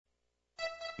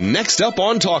Next up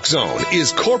on Talk Zone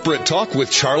is Corporate Talk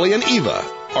with Charlie and Eva.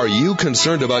 Are you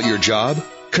concerned about your job?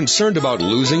 Concerned about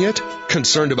losing it?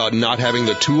 Concerned about not having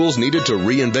the tools needed to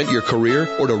reinvent your career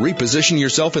or to reposition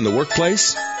yourself in the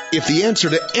workplace? If the answer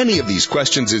to any of these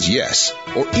questions is yes,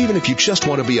 or even if you just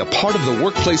want to be a part of the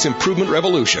workplace improvement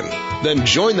revolution, then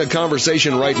join the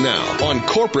conversation right now on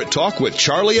Corporate Talk with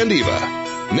Charlie and Eva.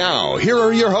 Now, here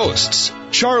are your hosts,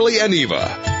 Charlie and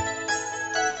Eva.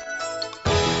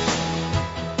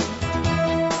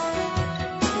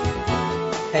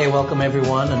 Hey, welcome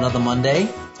everyone. Another Monday,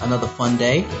 another fun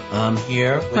day. I'm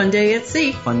here. Fun day at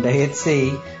sea. Fun day at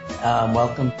sea.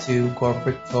 Welcome to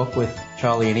Corporate Talk with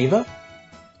Charlie and Eva.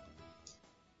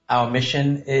 Our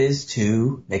mission is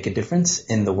to make a difference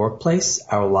in the workplace,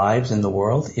 our lives, in the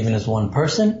world, even as one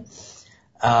person.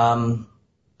 I'm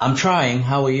trying.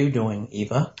 How are you doing,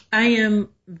 Eva? I am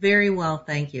very well,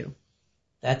 thank you.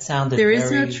 That sounded There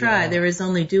is no try. There is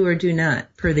only do or do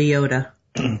not, per the Yoda.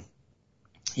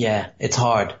 Yeah, it's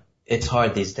hard. It's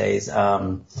hard these days.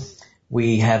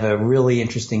 We have a really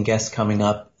interesting guest coming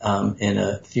up in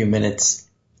a few minutes.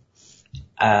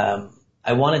 I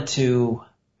wanted to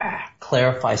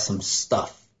clarify some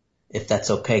stuff, if that's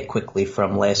okay, quickly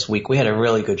from last week. We had a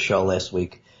really good show last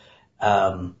week.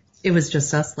 It was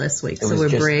just us last week, so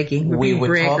we're bragging. We were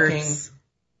braggers.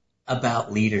 talking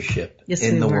about leadership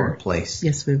in the workplace.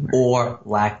 Yes, we were. Or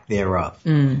lack thereof.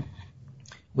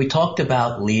 We talked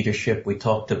about leadership. We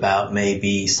talked about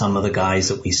maybe some of the guys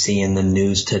that we see in the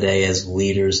news today as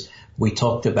leaders. We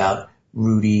talked about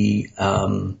Rudy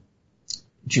Giuliani,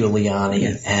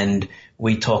 yes. And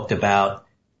we talked about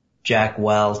Jack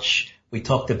Welch. We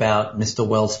talked about Mr.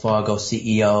 Wells Fargo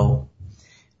CEO.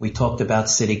 We talked about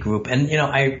Citigroup. And, you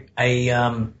know,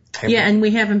 yeah, and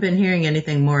we haven't been hearing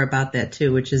anything more about that,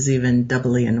 too, which is even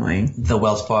doubly annoying. The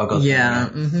Wells Fargo thing. Yeah.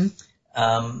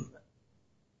 Mm-hmm.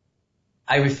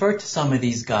 I refer to some of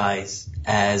these guys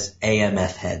as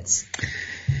AMF heads.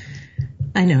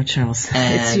 I know, Charles.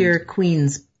 And it's your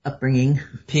Queen's upbringing.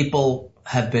 People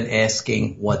have been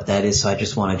asking what that is, so I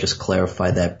just want to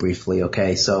clarify that briefly,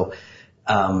 okay? So,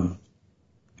 an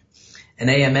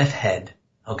AMF head,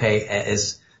 okay,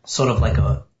 is sort of like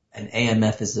an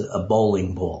AMF is a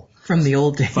bowling ball. From the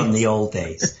old days. From the old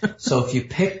days. So if you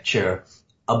picture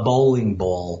a bowling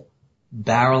ball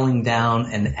barreling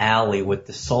down an alley with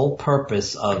the sole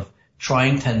purpose of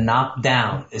trying to knock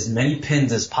down as many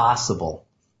pins as possible,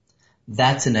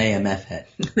 that's an AMF head.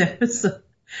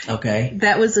 Okay?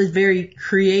 That was a very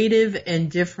creative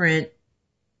and different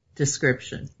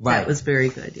description. Right. That was very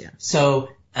good, yeah. So,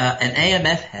 an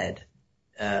AMF head,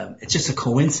 it's just a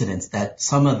coincidence that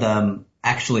some of them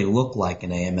actually look like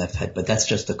an AMF head, but that's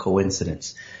just a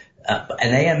coincidence. An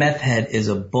AMF head is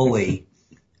a bully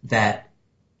that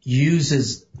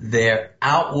uses their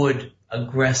outward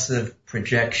aggressive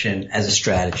projection as a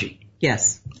strategy.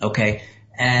 Yes. Okay?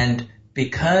 And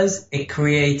because it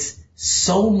creates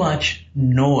so much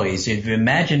noise, if you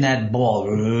imagine that ball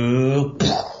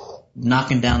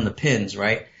knocking down the pins,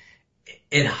 right?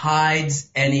 It hides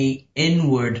any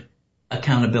inward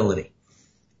accountability.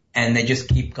 And they just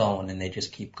keep going and they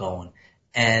just keep going.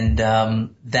 And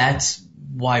that's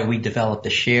why we developed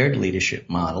a shared leadership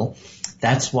model.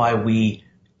 That's why we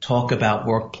talk about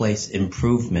workplace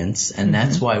improvements, and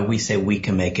that's why we say we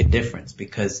can make a difference.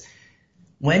 Because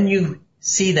when you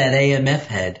see that AMF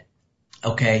head,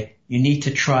 okay, you need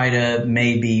to try to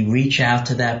maybe reach out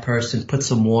to that person, put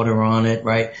some water on it,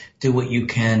 right? Do what you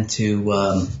can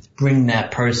to bring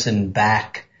that person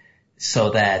back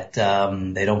so that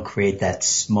they don't create that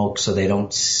smoke, so they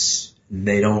don't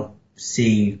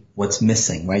see what's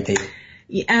missing, right?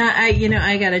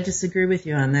 I gotta disagree with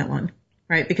you on that one.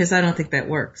 Right, because I don't think that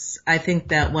works. I think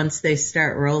that once they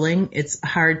start rolling, it's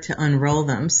hard to unroll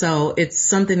them. So it's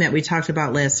something that we talked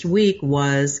about last week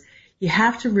was you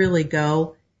have to really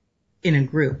go in a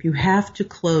group. You have to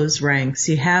close ranks.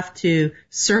 You have to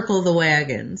circle the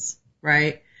wagons,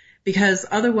 right? Because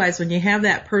otherwise when you have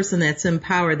that person that's in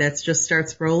power that just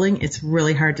starts rolling, it's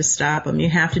really hard to stop them. You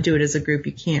have to do it as a group.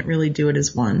 You can't really do it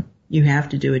as one. You have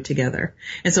to do it together.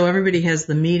 And so everybody has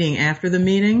the meeting after the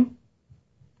meeting.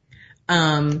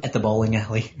 At the bowling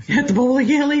alley. At the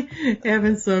bowling alley,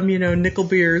 having some, nickel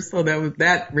beers. So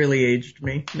that really aged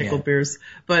me, nickel beers.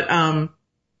 But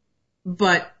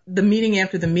the meeting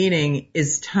after the meeting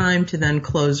is time to then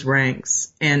close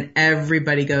ranks and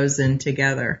everybody goes in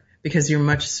together because you're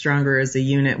much stronger as a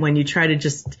unit. When you try to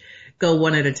just go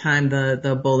one at a time,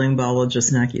 the bowling ball will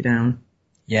just knock you down.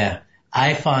 Yeah.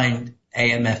 I find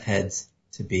AMF heads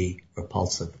to be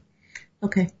repulsive.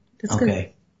 Okay. That's good.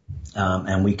 Okay.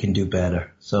 And we can do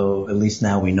better. So at least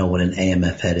now we know what an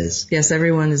AMF head is. Yes,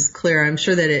 everyone is clear. I'm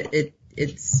sure that it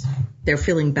they're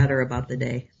feeling better about the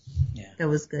day. Yeah. That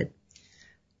was good.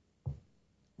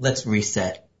 Let's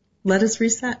reset. Let us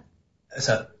reset.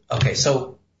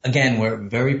 So again, we're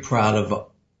very proud of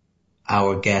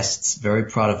our guests, very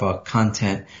proud of our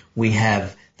content. We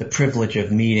have the privilege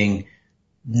of meeting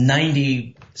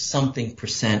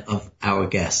 90-something% of our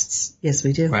guests. Yes,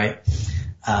 we do. Right?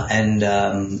 And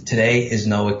today is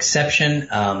no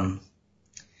exception.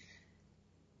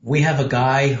 We have a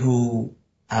guy who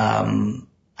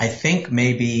I think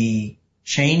maybe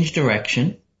changed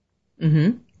direction.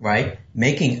 Mm-hmm. Right?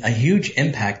 Making a huge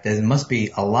impact. There must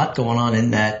be a lot going on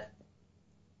in that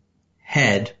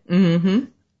head. Mm-hmm.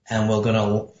 And we're going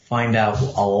to find out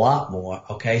a lot more.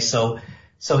 Okay. So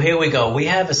here we go. We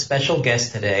have a special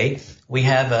guest today. We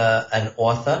have an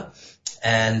author,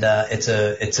 and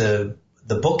the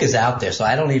book is out there, so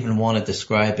I don't even want to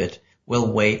describe it.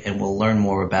 We'll wait and we'll learn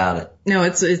more about it. No,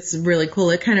 it's really cool.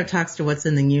 It kind of talks to what's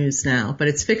in the news now, but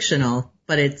it's fictional,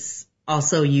 but it's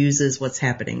also uses what's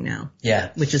happening now. Yeah.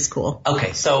 Which is cool.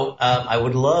 Okay. So, I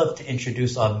would love to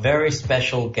introduce our very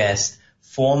special guest,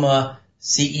 former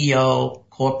CEO,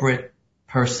 corporate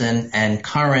person, and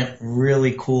current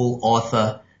really cool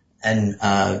author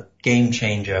and game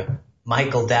changer,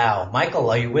 Michael Dow. Michael,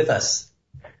 are you with us?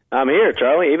 I'm here,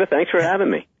 Charlie. Eva, thanks for having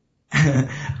me.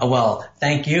 Well,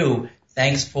 thank you.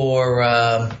 Thanks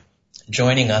for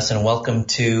joining us, and welcome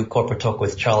to Corporate Talk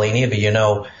with Charlie and Eva. You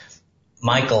know,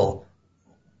 Michael,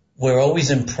 we're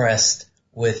always impressed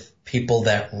with people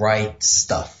that write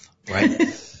stuff, right?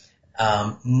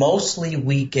 Mostly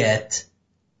we get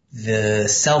the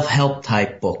self-help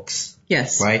type books.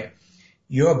 Yes. Right?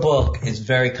 Your book is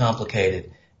very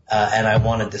complicated, and I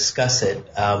want to discuss it.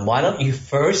 Why don't you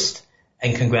first,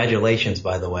 and congratulations,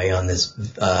 by the way, on this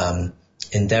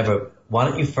endeavor, why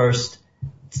don't you first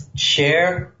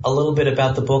share a little bit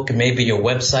about the book and maybe your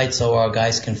website so our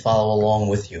guys can follow along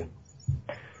with you?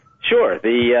 Sure.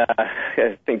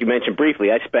 I think you mentioned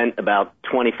briefly, I spent about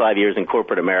 25 years in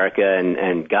corporate America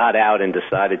and got out and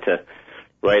decided to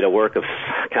write a work of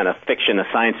kind of fiction, a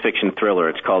science fiction thriller.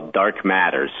 It's called Dark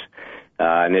Matters.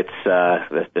 And it's,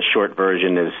 the short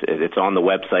version is, it's on the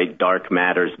website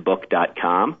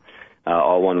darkmattersbook.com,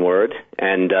 all one word.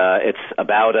 And, it's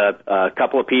about a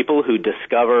couple of people who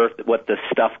discover what this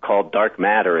stuff called dark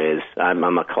matter is.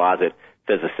 I'm a closet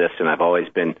physicist, and I've always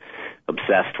been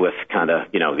obsessed with kind of,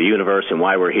 you know, the universe and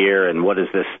why we're here and what is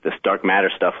this dark matter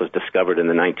stuff was discovered in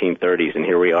the 1930s, and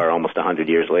here we are almost 100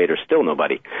 years later, still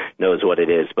nobody knows what it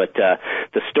is. But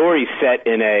the story's set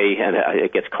in and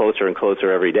it gets closer and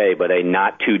closer every day, but a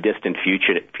not too distant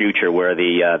future where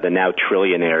the now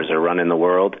trillionaires are running the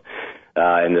world.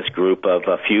 And this group of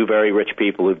a few very rich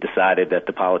people who've decided that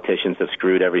the politicians have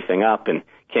screwed everything up and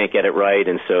can't get it right,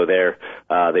 and so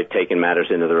they've taken matters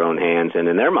into their own hands, and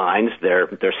in their minds they're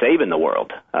saving the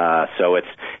world. So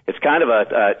it's kind of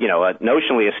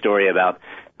notionally a story about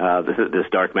this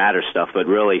dark matter stuff, but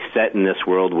really set in this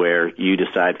world where you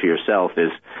decide for yourself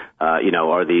is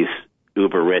are these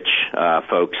uber rich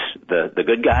folks the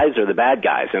good guys or the bad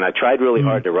guys? And I tried really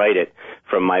hard to write it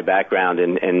from my background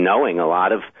and knowing a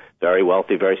lot of very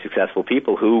wealthy, very successful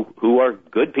people who are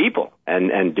good people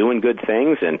and doing good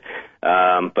things. And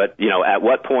but at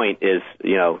what point is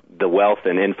the wealth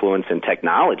and influence and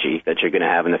technology that you're going to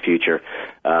have in the future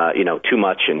too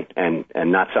much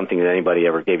and not something that anybody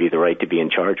ever gave you the right to be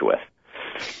in charge with?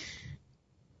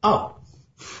 Oh.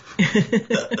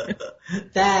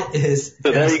 That is.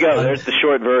 So there you go. There's the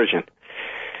short version.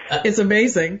 It's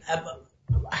amazing.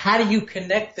 How do you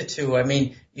connect the two? I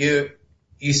mean, you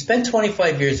spent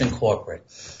 25 years in corporate,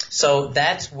 so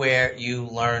that's where you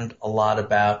learned a lot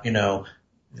about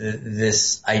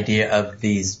this idea of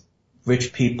these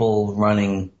rich people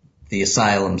running the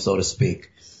asylum, so to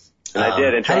speak. And I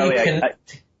did, and Charlie,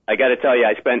 I got to tell you,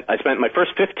 I spent my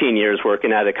first 15 years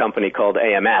working at a company called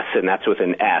AMS, and that's with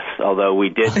an S. Although we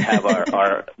did have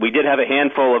we did have a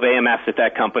handful of AMS at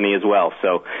that company as well.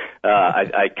 So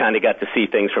I kind of got to see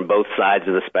things from both sides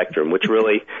of the spectrum, which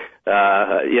really,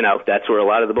 that's where a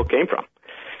lot of the book came from.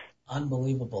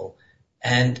 Unbelievable.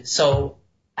 And so,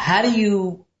 how do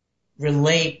you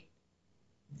relate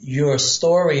your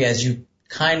story as you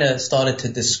kind of started to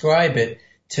describe it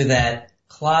to that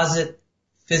closet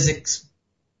physics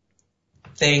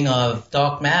thing of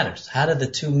dark matters? How did the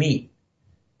two meet?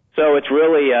 So it's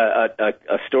really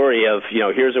a story of,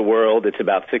 here's a world, it's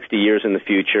about 60 years in the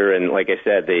future, and like I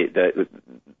said,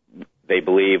 they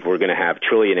believe we're going to have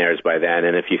trillionaires by then,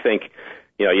 and if you think,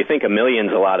 you think a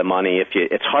million's a lot of money,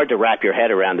 it's hard to wrap your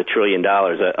head around $1 trillion.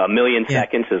 A million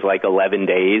seconds is like 11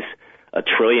 days. A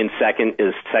trillion seconds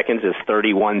is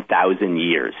 31,000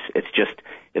 years. It's just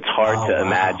It's hard to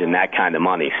imagine that kind of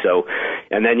money. So,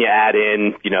 and then you add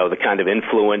in, the kind of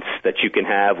influence that you can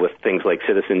have with things like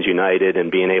Citizens United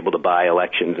and being able to buy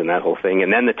elections and that whole thing.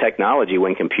 And then the technology,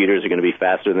 when computers are going to be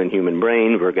faster than human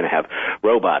brain, we're going to have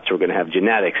robots, we're going to have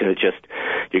genetics, and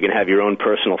you're going to have your own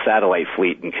personal satellite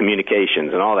fleet and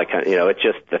communications and all that kind of, it's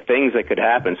just the things that could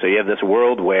happen. So you have this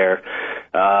world where,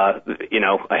 a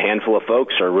handful of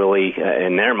folks are really,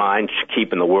 in their mind,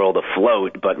 keeping the world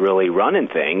afloat, but really running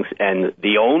things. And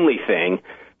the only thing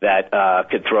that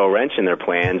could throw a wrench in their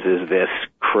plans is this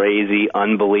crazy,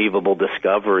 unbelievable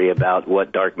discovery about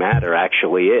what dark matter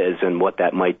actually is and what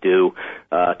that might do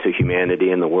to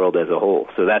humanity and the world as a whole.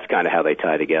 So that's kind of how they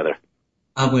tie together.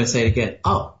 I'm going to say it again.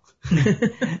 Oh.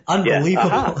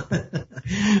 Unbelievable.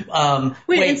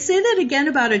 Wait, and say that again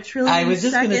about a trillion seconds. I was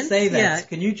just going to say that. Yeah.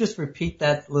 Can you just repeat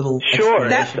that little Sure.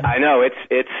 I know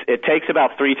it takes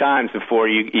about 3 times before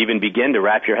you even begin to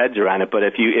wrap your heads around it. But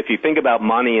if you think about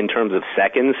money in terms of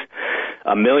seconds,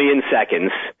 1 million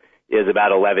seconds is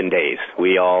about 11 days.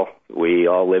 We all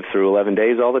live through 11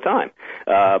 days all the time.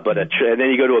 But then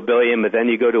you go to 1 billion, but then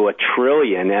you go to 1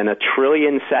 trillion, and 1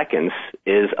 trillion seconds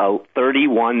is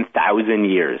 31,000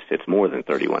 years. It's more than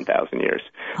 31,000 years.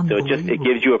 So it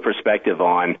gives you a perspective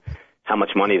on how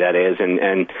much money that is.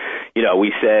 And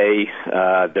we say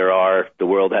the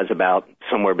world has about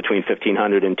somewhere between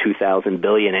 1,500 and 2,000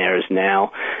 billionaires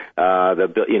now.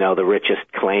 The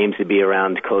richest claims to be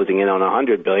around closing in on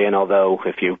 100 billion, although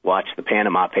if you watch the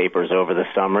Panama Papers over the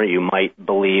summer, you might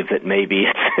believe that maybe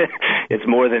it's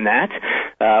more than that.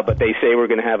 But they say we're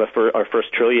going to have our first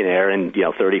trillionaire in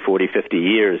 30, 40, 50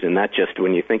 years, and that just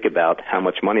when you think about how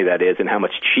much money that is and how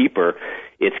much cheaper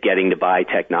it's getting to buy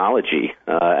technology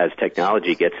as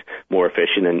technology gets more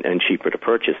efficient and cheaper to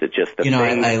purchase. It's just the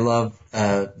thing. I love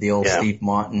the old Steve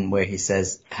Martin where he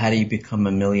says, how do you become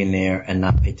a millionaire and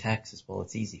not pay taxes? Well,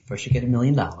 it's easy. First you get $1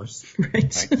 million.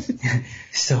 Right.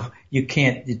 So you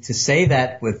can't, to say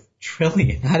that with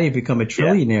trillion, how do you become a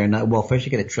trillionaire? Yeah. Well, first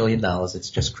you get $1 trillion. It's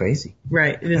just crazy.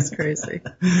 Right. It is crazy.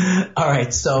 All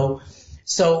right. So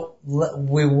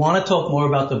we want to talk more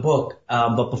about the book.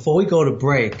 But before we go to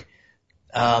break,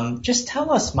 just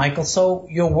tell us, Michael, so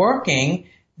you're working,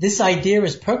 this idea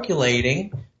is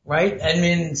percolating, right? I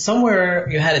mean, somewhere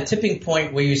you had a tipping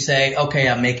point where you say, okay,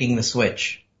 I'm making the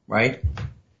switch, right?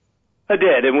 I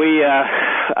did, and we,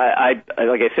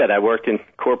 like I said, I worked in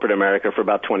corporate America for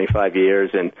about 25 years,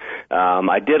 and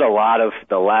I did a lot of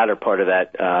the latter part of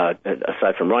that.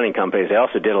 Aside from running companies, I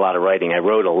also did a lot of writing. I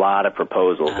wrote a lot of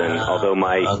proposals, and although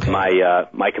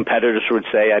my competitors would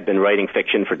say I've been writing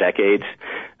fiction for decades,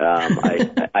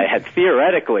 I had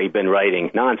theoretically been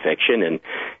writing nonfiction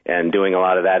and doing a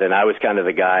lot of that. And I was kind of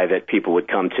the guy that people would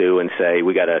come to and say,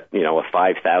 we got a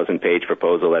 5,000-page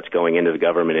proposal that's going into the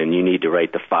government, and you need to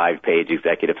write the 5-page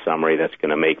executive summary that's going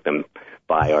to make them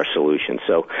buy our solution.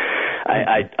 So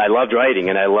I loved writing,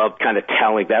 and I loved kind of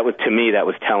telling. That was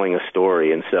telling a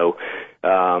story. And so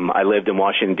I lived in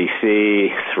Washington, D.C.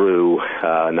 through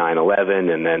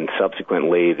 9/11, and then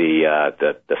subsequently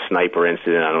the sniper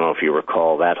incident. I don't know if you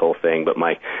recall that whole thing, but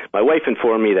my wife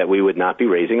informed me that we would not be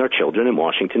raising our children in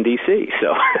Washington, D.C.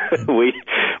 So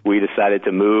we decided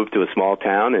to move to a small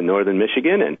town in northern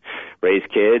Michigan and raise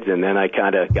kids, and then I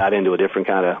kind of got into a different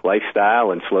kind of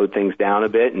lifestyle and slowed things down a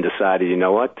bit and decided, you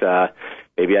know what,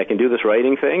 maybe I can do this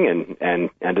writing thing, and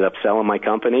ended up selling my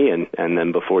company, and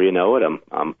then before you know it,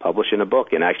 I'm publishing a book,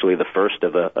 and actually the first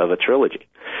of a trilogy.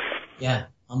 Yeah,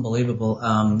 unbelievable.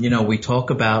 We talk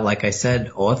about, like I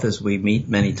said, authors we meet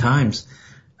many times.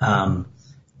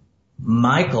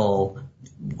 Michael,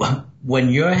 when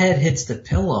your head hits the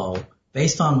pillow,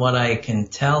 based on what I can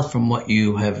tell from what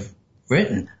you have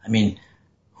written, I mean,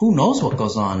 who knows what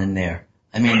goes on in there?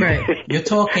 I mean, right. You're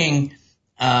talking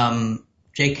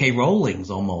J.K. Rowling's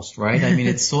almost, right? I mean,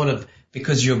 it's sort of,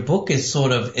 because your book is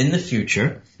sort of in the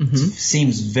future,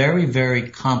 seems very, very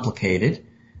complicated,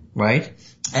 right?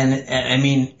 And I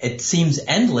mean, it seems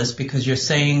endless because you're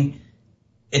saying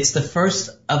it's the first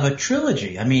of a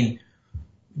trilogy. I mean,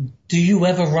 do you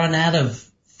ever run out of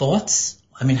thoughts?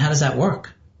 I mean, how does that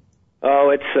work?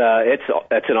 Oh,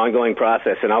 it's an ongoing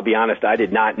process, and I'll be honest, I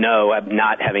did not know,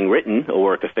 not having written a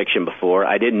work of fiction before,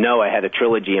 I didn't know I had a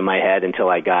trilogy in my head until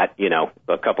I got,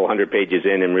 a couple hundred pages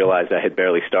in and realized I had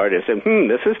barely started. I said,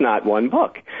 this is not one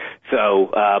book.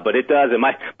 So, but it does, and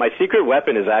my secret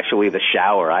weapon is actually the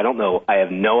shower. I don't know, I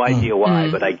have no idea why,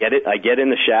 but I get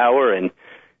in the shower, and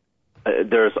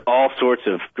there's all sorts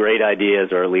of great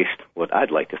ideas, or at least what I'd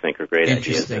like to think are great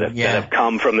ideas that have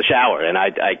come from the shower. And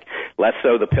I less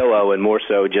so the pillow and more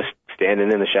so just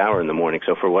standing in the shower in the morning.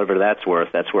 So for whatever that's worth,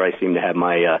 that's where I seem to have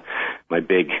my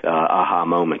big aha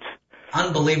moments.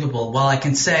 Unbelievable. Well, I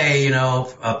can say,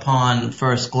 upon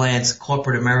first glance,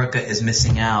 corporate America is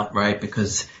missing out, right?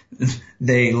 Because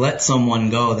they let someone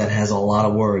go that has a lot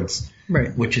of words,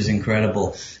 right? Which is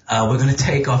incredible. We're going to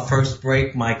take our first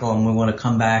break, Michael, and we're going to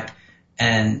come back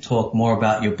and talk more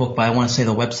about your book. But I want to say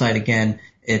the website again.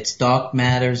 It's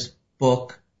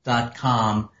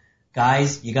darkmattersbook.com.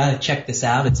 Guys, you got to check this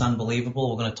out. It's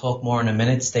unbelievable. We're going to talk more in a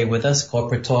minute. Stay with us.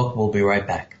 Corporate Talk. We'll be right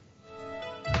back.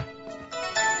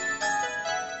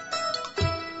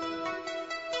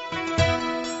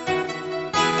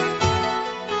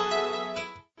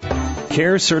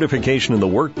 CARE Certification in the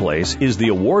Workplace is the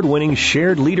award-winning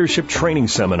shared leadership training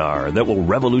seminar that will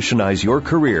revolutionize your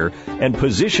career and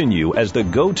position you as the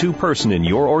go-to person in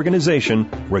your organization,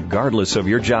 regardless of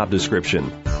your job description.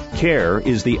 CARE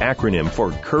is the acronym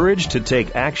for Courage to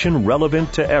Take Action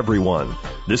Relevant to Everyone.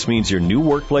 This means your new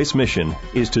workplace mission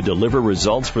is to deliver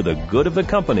results for the good of the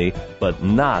company, but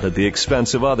not at the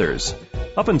expense of others.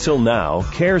 Up until now,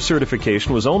 CARE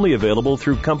certification was only available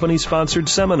through company-sponsored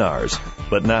seminars,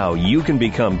 but now you can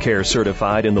become CARE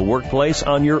certified in the workplace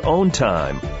on your own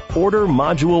time. Order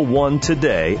Module 1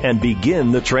 today and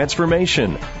begin the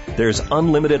transformation. There's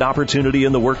unlimited opportunity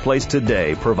in the workplace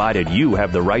today, provided you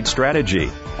have the right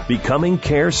strategy. Becoming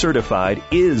CARE certified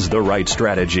is the right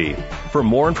strategy. For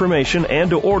more information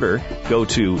and to order, go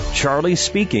to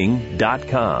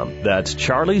charliespeaking.com. That's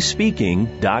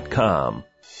charliespeaking.com.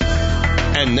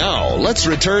 And now, let's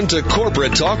return to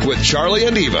Corporate Talk with Charlie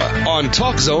and Eva on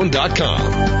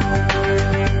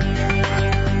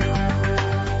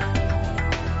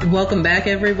TalkZone.com. Welcome back,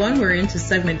 everyone. We're into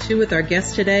segment 2 with our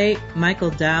guest today, Michael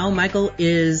Dow. Michael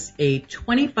is a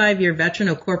 25-year veteran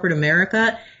of corporate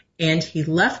America, and he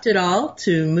left it all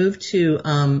to move to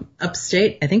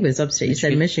upstate. I think it was upstate. You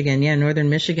said Michigan. Yeah, northern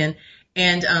Michigan.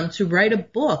 And to write a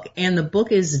book. And the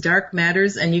book is Dark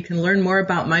Matters, and you can learn more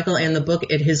about Michael and the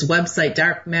book at his website,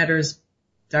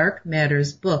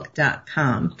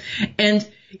 darkmattersbook.com. And,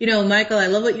 Michael, I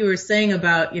love what you were saying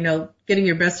about, getting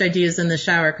your best ideas in the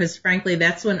shower, because frankly,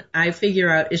 that's when I figure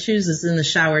out issues is in the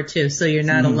shower too. So you're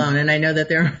not alone. And I know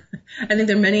that I think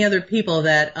there are many other people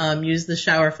that use the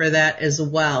shower for that as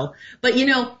well. But,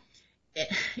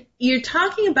 you're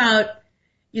talking about,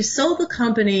 you sold the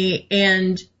company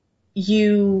and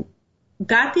you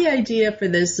got the idea for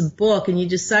this book and you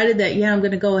decided that, I'm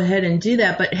going to go ahead and do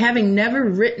that. But having never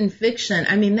written fiction,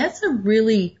 that's a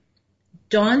really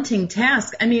daunting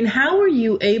task. How were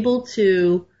you able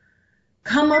to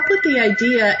come up with the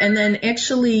idea and then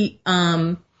actually,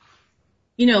 put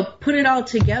it all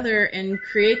together and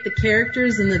create the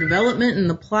characters and the development and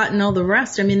the plot and all the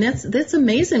rest? That's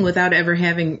amazing without ever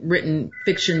having written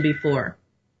fiction before.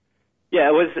 Yeah,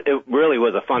 it really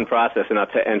was a fun process, and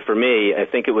for me, I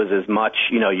think it was as much,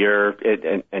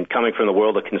 and coming from the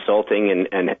world of consulting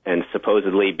and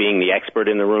supposedly being the expert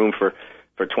in the room for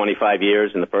 25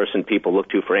 years and the person people look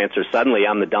to for answers. Suddenly,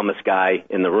 I'm the dumbest guy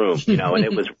in the room, and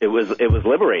it was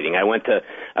liberating. I went to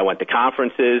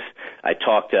conferences.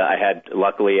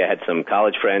 Luckily I had some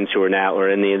college friends who are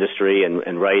in the industry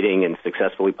and writing and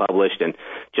successfully published, and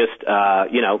just,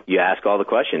 you ask all the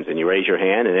questions and you raise your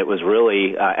hand, and it was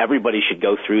really, everybody should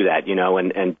go through that,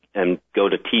 and go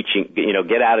to teaching,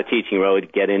 get out of teaching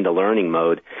mode, get into learning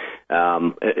mode.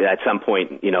 At some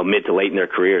point, mid to late in their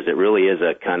careers, it really is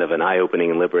a kind of an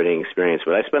eye-opening and liberating experience.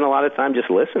 But I spent a lot of time just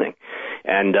listening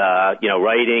and,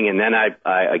 writing. And then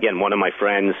again, one of my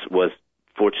friends was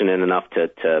fortunate enough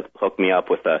to hook me up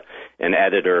with an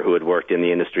editor who had worked in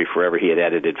the industry forever. He had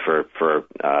edited for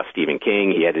Stephen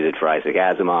King. He edited for Isaac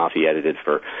Asimov. He edited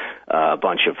for a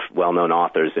bunch of well-known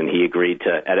authors, and he agreed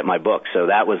to edit my book. So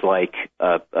that was like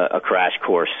a crash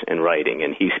course in writing.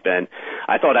 And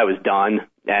I thought I was done.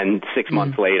 And 6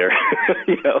 months later,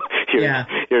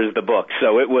 here's the book.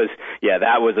 So it was,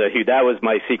 that was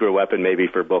my secret weapon maybe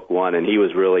for book one. And he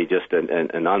was really just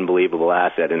an unbelievable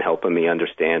asset in helping me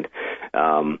understand,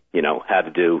 how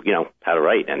to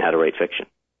write and how to write fiction.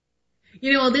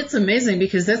 That's amazing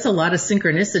because that's a lot of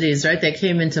synchronicities, right, that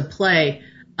came into play.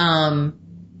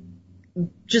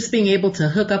 Just being able to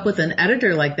hook up with an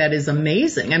editor like that is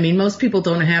amazing. Most people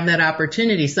don't have that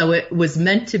opportunity. So it was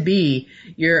meant to be,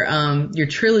 your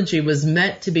trilogy was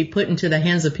meant to be put into the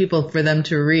hands of people for them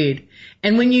to read.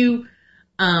 And when you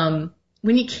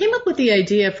came up with the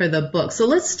idea for the book, so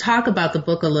let's talk about the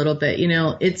book a little bit.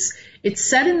 It's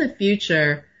set in the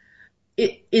future.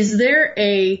 Is there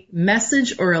a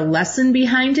message or a lesson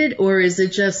behind it, or is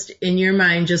it just in your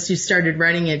mind, just you started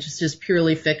writing it just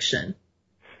purely fiction?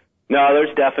 No,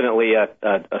 there's definitely a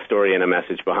story and a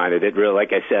message behind it. It really,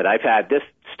 like I said, this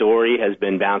story has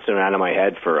been bouncing around in my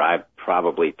head for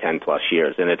probably 10 plus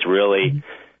years. And it's really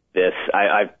this,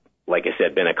 like I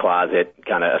said, been a closet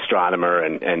kind of astronomer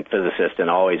and physicist, and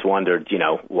always wondered,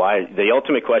 why. The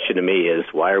ultimate question to me is,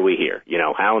 why are we here?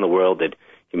 How in the world did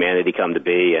humanity come to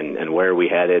be, and where are we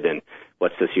headed, and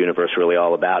what's this universe really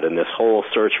all about? And this whole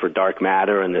search for dark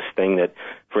matter, and this thing that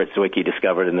Fritz Zwicky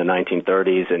discovered in the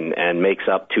 1930s and makes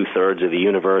up 2/3 of the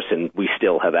universe, and we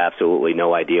still have absolutely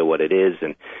no idea what it is,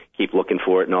 and keep looking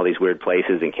for it in all these weird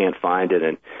places and can't find it.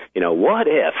 And, what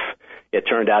if it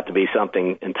turned out to be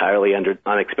something entirely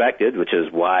unexpected, which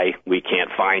is why we can't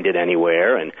find it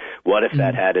anywhere? And what if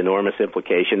that had enormous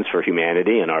implications for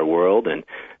humanity and our world? And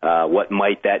what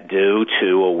might that do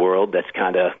to a world that's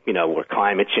kind of, where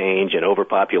climate change and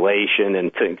overpopulation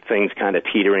and things kind of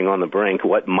teetering on the brink?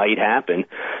 What might happen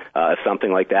if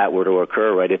something like that were to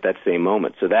occur right at that same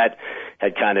moment? So that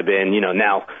had kind of been,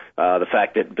 now the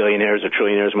fact that billionaires or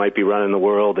trillionaires might be running the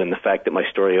world, and the fact that my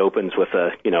story opens with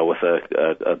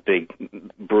a big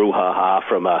brouhaha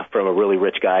from a really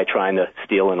rich guy trying to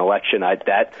steal an election. I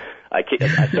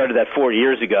started that 4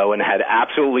 years ago and had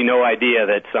absolutely no idea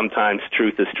that sometimes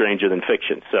truth is stranger than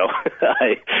fiction. So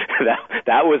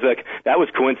that was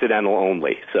coincidental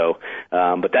only. So,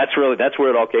 but that's where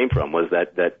it all came from, was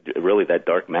that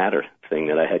dark matter thing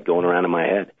that I had going around in my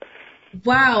head.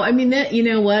 Wow. I mean,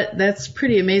 that's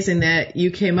pretty amazing that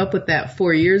you came up with that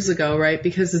 4 years ago, right?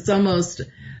 Because it's almost,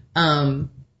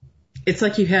 it's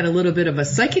like you had a little bit of a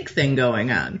psychic thing going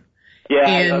on.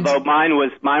 Yeah, although mine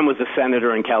was a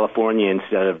senator in California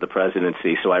instead of the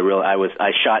presidency, so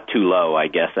I shot too low, I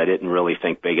guess. I didn't really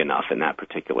think big enough in that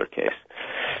particular case.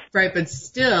 Right, but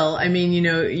still, I mean,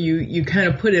 you kind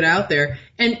of put it out there.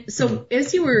 And so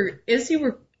as you were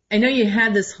I know you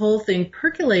had this whole thing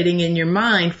percolating in your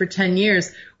mind for 10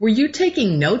 years. Were you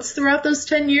taking notes throughout those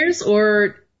 10 years,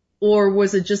 or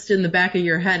was it just in the back of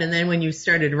your head, and then when you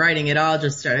started writing, it all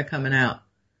just started coming out?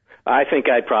 I think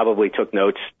I probably took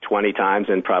notes 20 times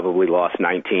and probably lost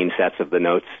 19 sets of the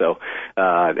notes. So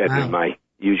that was my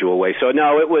usual way. So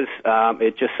no, it was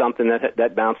it's just something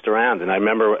that bounced around. And I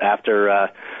remember after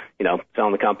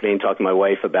selling the company and talking to my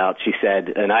wife about, she said,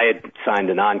 and I had signed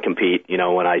a non-compete,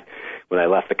 when I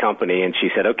left the company, and she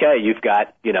said, okay, you've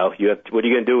got, what are you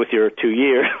going to do with your 2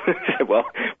 years? I said, well,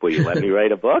 will you let me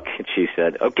write a book? And she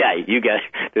said, okay,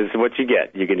 this is what you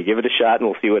get. You're going to give it a shot and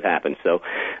we'll see what happens. So,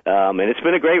 and it's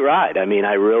been a great ride. I mean,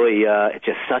 I really, it's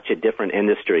just such a different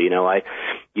industry.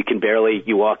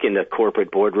 You walk into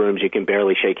corporate boardrooms, you can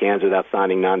barely shake hands without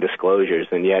signing non-disclosures.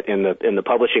 And yet in the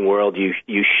publishing world,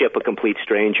 you ship a complete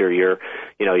stranger your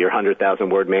 100,000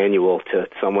 word manual to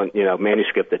someone,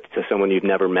 manuscript to someone you've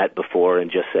never met before,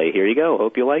 and just say, here you go,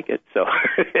 hope you like it. So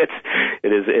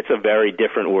it's a very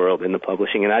different world in the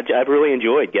publishing, and I've really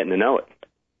enjoyed getting to know it.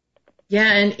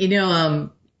 Yeah, and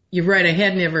you're right, I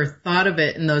had never thought of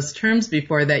it in those terms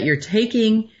before, that you're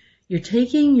taking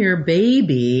your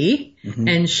baby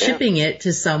and shipping it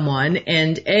to someone,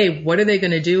 and A, what are they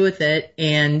going to do with it?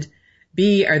 And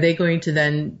B, are they going to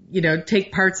then,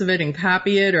 take parts of it and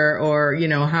copy it, or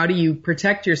how do you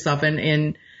protect yourself?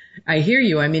 And I hear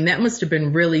you. I mean, that must have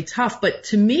been really tough. But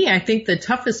to me, I think the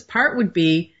toughest part would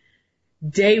be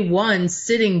day one,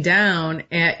 sitting down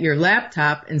at your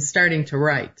laptop and starting to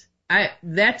write.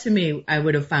 That to me, I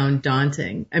would have found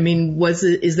daunting. I mean,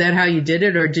 is that how you did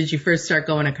it, or did you first start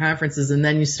going to conferences and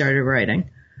then you started writing?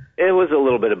 It was a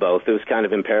little bit of both. It was kind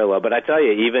of in parallel. But I tell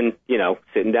you, even,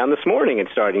 sitting down this morning and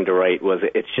starting to write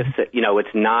it's just,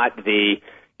 it's not the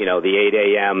 8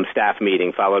 a.m. staff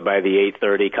meeting followed by the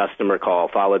 8:30 customer call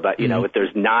followed by,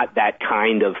 there's not that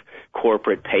kind of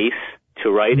corporate pace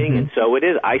to writing. And so it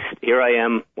is, here I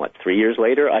am, 3 years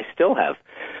later, I still have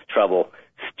trouble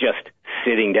just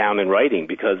sitting down and writing,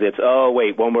 because it's, oh,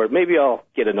 wait, one more, maybe I'll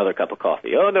get another cup of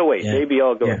coffee. Oh, no, wait, maybe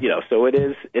I'll go, so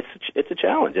it's a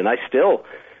challenge. And I still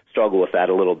struggle with that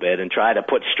a little bit and try to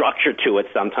put structure to it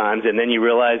sometimes. And then you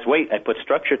realize, wait, I put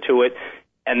structure to it,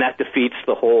 and that defeats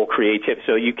the whole creativity.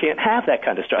 So you can't have that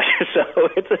kind of structure. So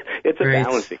it's a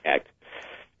balancing act.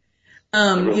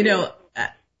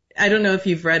 I don't know if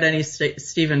you've read any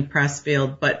Stephen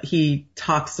Pressfield, but he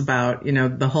talks about,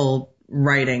 the whole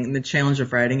writing, the challenge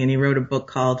of writing. And he wrote a book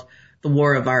called The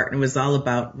War of Art, and it was all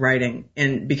about writing.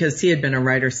 And because he had been a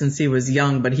writer since he was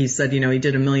young, but he said, he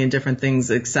did a million different things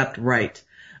except write.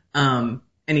 And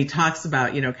he talks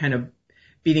about, kind of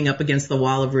beating up against the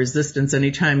wall of resistance.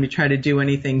 Anytime you try to do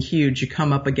anything huge, you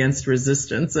come up against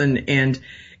resistance. And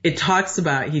he talks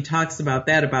about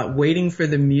that, about waiting for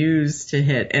the muse to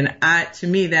hit. And to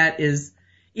me, that is,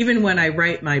 even when I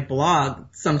write my blog,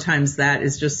 sometimes that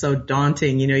is just so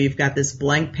daunting. You've got this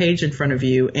blank page in front of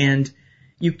you, and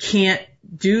you can't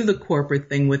do the corporate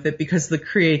thing with it because the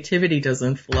creativity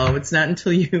doesn't flow. It's not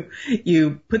until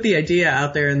you put the idea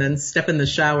out there and then step in the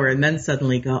shower and then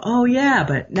suddenly go, oh yeah,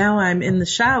 but now I'm in the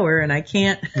shower and I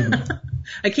can't,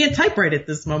 I can't typewrite at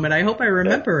this moment. I hope I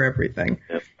remember everything.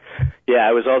 Yep. Yeah,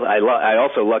 I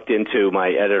also lucked into my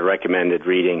editor recommended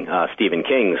reading Stephen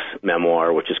King's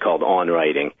memoir, which is called On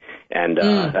Writing, and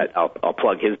I'll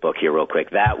plug his book here real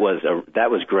quick. That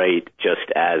was great, just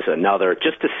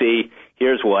to see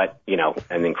here's what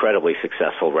an incredibly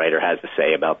successful writer has to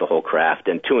say about the whole craft,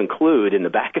 and to include in the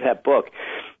back of that book.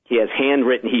 He has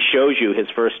handwritten, he shows you his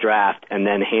first draft and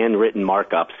then handwritten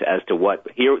markups as to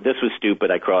this was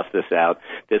stupid, I crossed this out,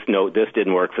 this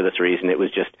didn't work for this reason. It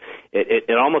was just, it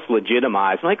almost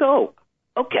legitimized, like, oh,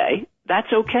 okay, that's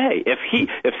okay.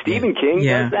 If Stephen King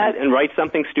does that and writes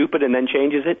something stupid and then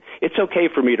changes it, it's okay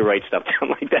for me to write stuff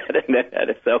down like that and then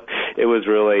edit. So it was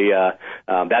really,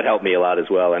 that helped me a lot as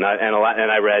well. And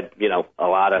I read, a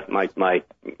lot of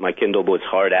my Kindle was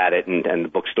hard at it and the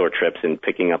bookstore trips and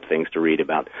picking up things to read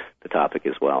about the topic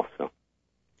as well. So.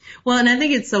 Well, and I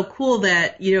think it's so cool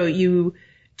that, you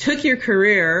took your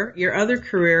career, your other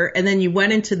career, and then you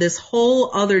went into this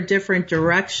whole other different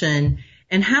direction.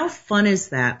 And how fun is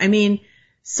that? I mean,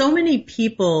 so many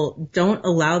people don't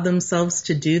allow themselves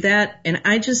to do that. And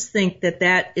I just think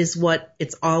that is what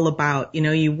it's all about.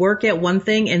 You work at one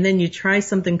thing and then you try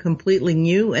something completely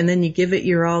new and then you give it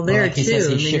your all there, like he too. Says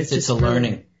he shifted to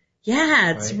learning.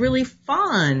 Yeah, it's really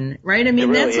fun, right? I mean,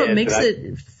 really that's what makes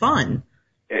it fun.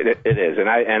 It is, and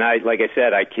I like I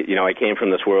said, I came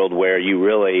from this world where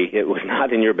it was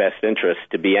not in your best interest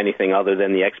to be anything other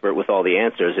than the expert with all the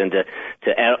answers, and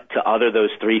to utter those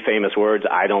three famous words,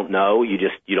 I don't know. You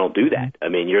don't do that. I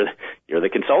mean, you're the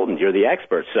consultant, you're the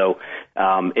expert. So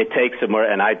it takes some more,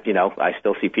 and I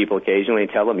still see people occasionally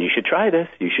and tell them, you should try this.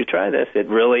 It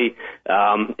really,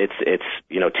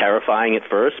 it's terrifying at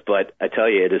first, but I tell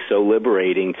you, it is so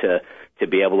liberating to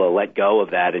be able to let go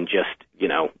of that and just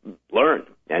learn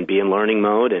and be in learning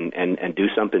mode and do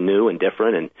something new and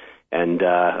different and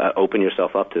open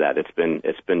yourself up to that.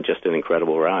 It's been just an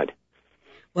incredible ride.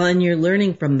 Well, and you're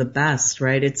learning from the best,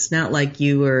 right? It's not like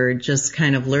you were just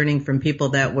kind of learning from people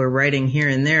that were writing here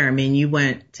and there. I mean, you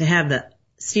went to have the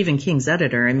Stephen King's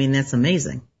editor. I mean, that's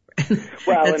amazing.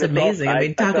 Well, that's amazing. I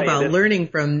mean, talk about learning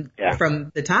from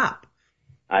the top.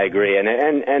 I agree.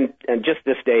 And just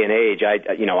this day and age,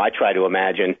 I try to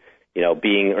imagine,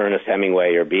 being Ernest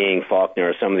Hemingway or being Faulkner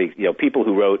or some of these, people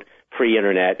who wrote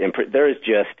pre-internet. And there is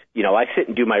just, I sit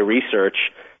and do my research.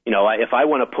 If I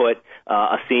want to put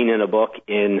a scene in a book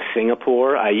in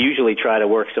Singapore, I usually try to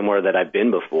work somewhere that I've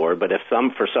been before. But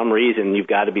for some reason, you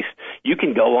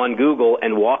can go on Google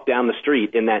and walk down the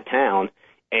street in that town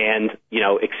and,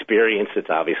 experience. It's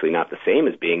obviously not the same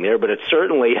as being there, but it's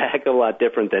certainly a heck of a lot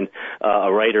different than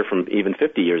a writer from even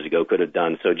 50 years ago could have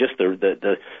done. So just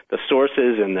the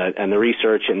sources and the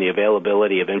research and the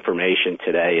availability of information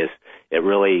today it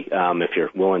really, if you're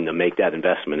willing to make that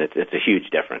investment, it's a huge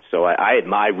difference. So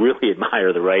I really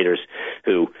admire the writers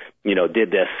who,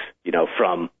 did this,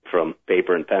 from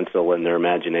paper and pencil and their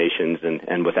imaginations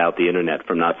and without the internet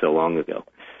from not so long ago.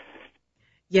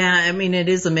 Yeah, I mean, it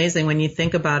is amazing when you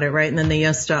think about it, right? And then they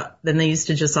used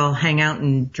to just all hang out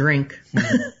and drink.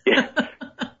 Yeah.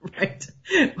 Right.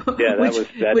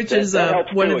 Yeah, which is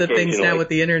one of the things now with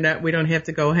the internet. We don't have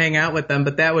to go hang out with them,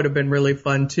 but that would have been really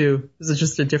fun too. This is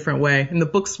just a different way. And the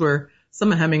books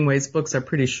some of Hemingway's books are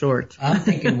pretty short. I'm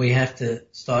thinking we have to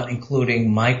start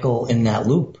including Michael in that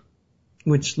loop.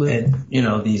 Which loop?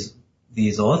 And,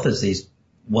 these authors, these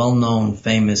well-known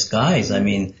famous guys. I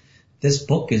mean, this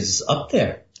book is up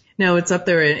there. No, it's up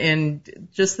there, and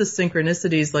just the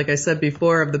synchronicities, like I said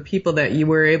before, of the people that you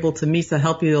were able to meet to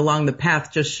help you along the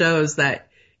path just shows that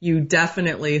you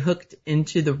definitely hooked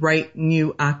into the right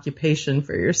new occupation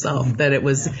for yourself, that it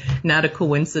was not a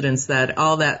coincidence that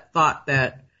all that thought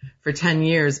that for 10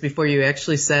 years before you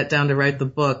actually sat down to write the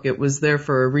book, it was there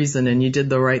for a reason and you did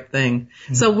the right thing.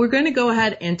 Mm-hmm. So we're going to go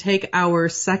ahead and take our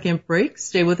second break.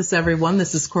 Stay with us, everyone.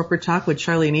 This is Corporate Talk with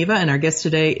Charlie and Eva, and our guest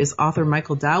today is author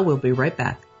Michael Dow. We'll be right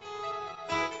back.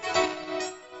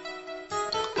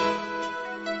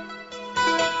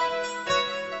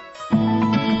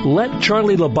 Let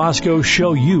Charlie Labasco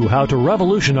show you how to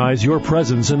revolutionize your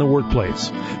presence in the workplace.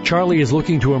 Charlie is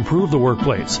looking to improve the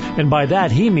workplace, and by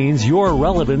that he means your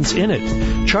relevance in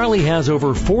it. Charlie has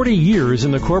over 40 years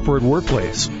in the corporate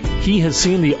workplace. He has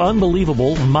seen the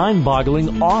unbelievable,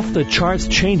 mind-boggling, off-the-charts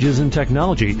changes in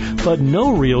technology, but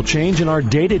no real change in our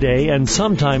day-to-day and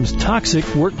sometimes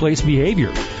toxic workplace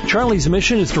behavior. Charlie's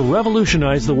mission is to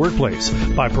revolutionize the workplace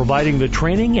by providing the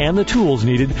training and the tools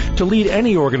needed to lead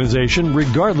any organization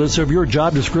regardless of your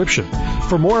job description.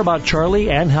 For more about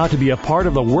Charlie and how to be a part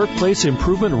of the workplace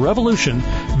improvement revolution,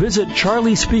 visit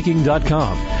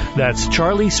charliespeaking.com. That's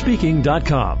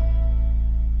charliespeaking.com.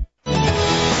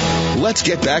 Let's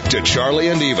get back to Charlie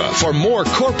and Eva for more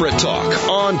corporate talk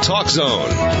on Talk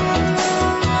Zone.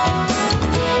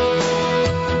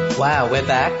 Wow, we're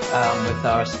back with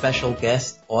our special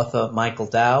guest, author Michael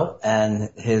Dow,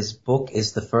 and his book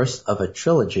is the first of a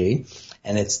trilogy,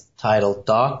 and it's titled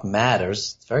Dark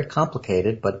Matters. It's very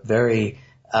complicated, but very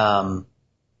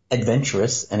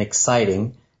adventurous and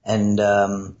exciting, and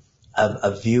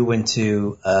a view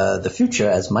into the future,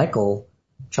 as Michael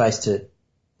tries to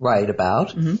write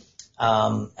about. Mm-hmm.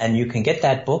 And you can get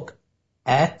that book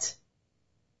at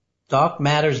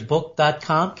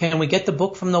darkmattersbook.com. Can we get the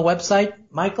book from the website,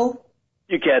 Michael?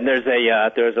 You can. There's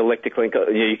a link to click.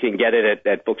 You can get it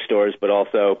at bookstores, but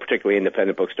also particularly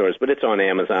independent bookstores. But it's on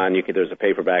Amazon. There's a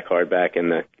paperback, hardback,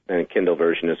 and the Kindle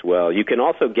version as well. You can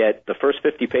also get the first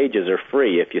 50 pages are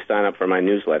free if you sign up for my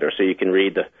newsletter. So you can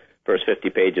read the first 50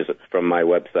 pages from my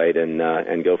website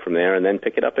and go from there, and then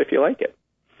pick it up if you like it.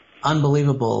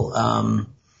 Unbelievable.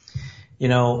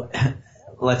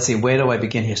 Let's see, where do I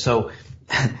begin here? So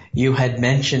you had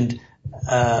mentioned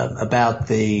about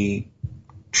the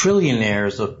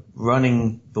trillionaires of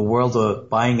running the world or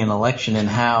buying an election, and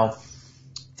how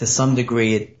to some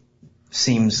degree it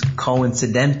seems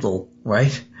coincidental,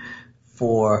 right,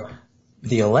 for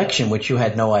the election, which you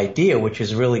had no idea, which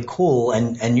is really cool.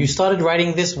 And you started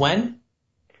writing this when?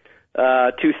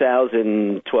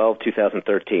 2012,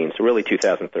 2013. So really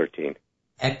 2013.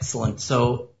 Excellent.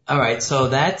 So, all right. So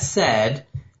that said,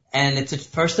 and it's a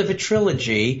first of a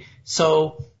trilogy.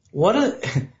 So what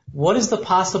is the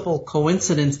possible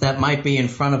coincidence that might be in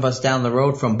front of us down the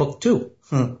road from book 2?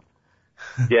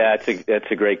 Yeah,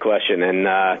 that's a great question, and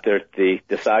the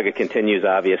saga continues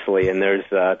obviously, and there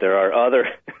are other.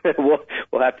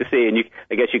 we'll have to see, and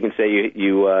I guess you can say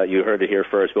you heard it here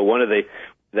first. But one of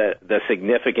the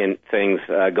significant things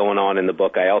going on in the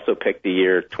book, I also picked the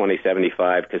year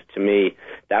 2075 because to me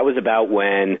that was about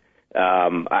when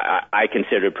I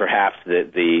considered perhaps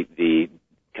the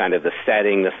kind of the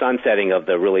sunsetting of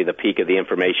the peak of the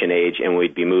information age, and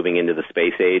we'd be moving into the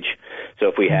space age. So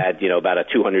if we had, about a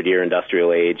 200-year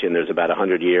industrial age, and there's about a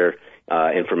 100-year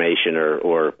information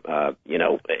or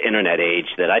internet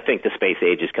age, that I think the space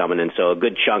age is coming. And so a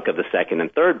good chunk of the second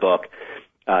and third book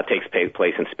takes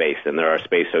place in space, and there are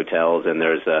space hotels, and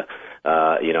there's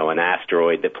an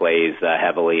asteroid that plays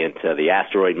heavily into the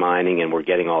asteroid mining, and we're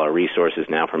getting all our resources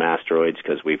now from asteroids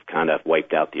because we've kind of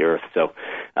wiped out the Earth. So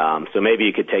maybe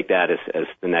you could take that as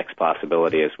the next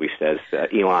possibility, as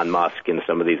Elon Musk and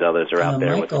some of these others are out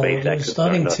there Michael, with SpaceX. You're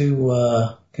starting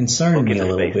to concern me a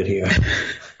little bit here.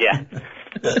 Yeah.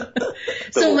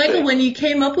 So Michael, when you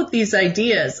came up with these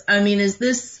ideas, is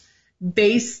this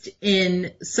based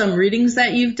in some readings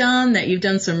that you've done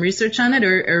some research on it,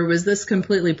 or was this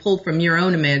completely pulled from your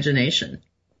own imagination?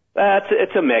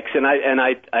 It's a mix, and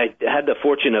I had the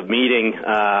fortune of meeting,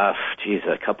 a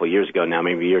couple of years ago now,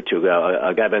 maybe a year or two ago,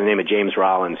 a guy by the name of James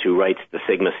Rollins, who writes the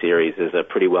Sigma series, is a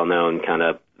pretty well-known kind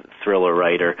of thriller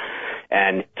writer,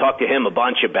 and talked to him a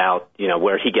bunch about,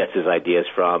 where he gets his ideas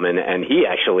from, and he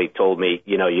actually told me,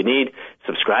 you need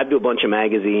subscribe to a bunch of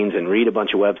magazines and read a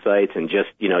bunch of websites, and just,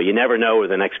 you never know where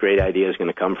the next great idea is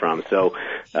going to come from. So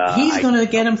he's going to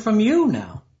get them from you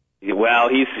now. Well,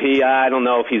 I don't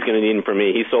know if he's going to need them from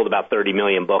me. He sold about 30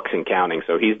 million books and counting,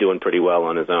 so he's doing pretty well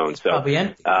on his own. So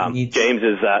James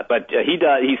is, but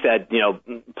he said,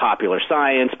 Popular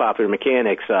Science, Popular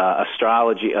Mechanics,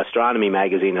 Astronomy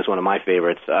magazine is one of my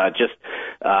favorites. There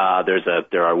are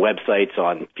websites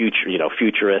on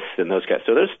futurists and those guys.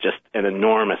 So there's just an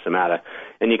enormous amount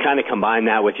and you kind of combine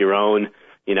that with your own,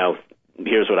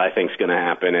 here's what I think is going to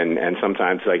happen. And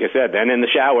sometimes, like I said, then in the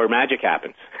shower, magic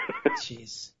happens.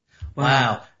 Jeez.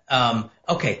 Wow.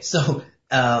 Okay. So,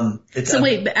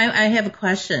 wait, I have a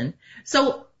question.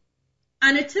 So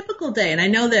on a typical day, and I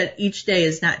know that each day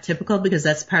is not typical because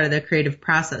that's part of the creative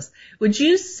process, would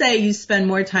you say you spend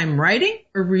more time writing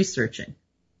or researching?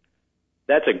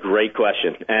 That's a great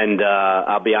question. And,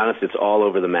 I'll be honest, it's all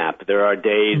over the map. There are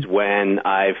days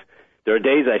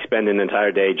I spend an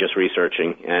entire day just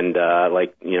researching, and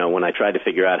when I try to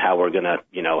figure out how we're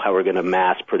gonna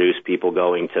mass produce people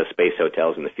going to space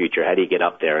hotels in the future, how do you get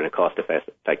up there in a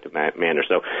cost-effective manner?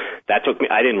 So that took me.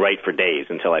 I didn't write for days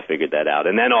until I figured that out,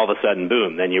 and then all of a sudden,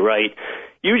 boom! Then you write.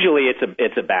 usually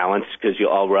it's a balance because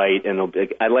I'll write, and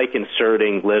I like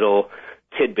inserting little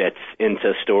tidbits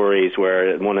into stories.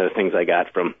 Where one of the things I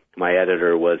got from my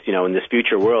editor was, in this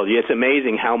future world, it's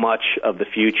amazing how much of the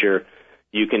future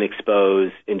you can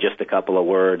expose in just a couple of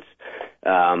words.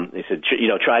 They said,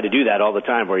 try to do that all the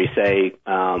time, where you say,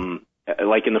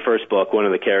 like in the first book, one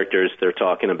of the characters, they're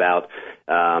talking about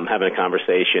having a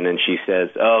conversation, and she says,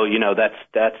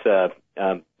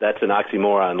 that's an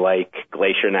oxymoron, like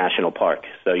Glacier National Park.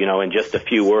 So, in just a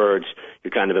few words,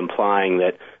 you're kind of implying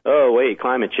that, oh, wait,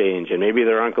 climate change, and maybe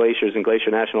there aren't glaciers in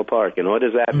Glacier National Park, and what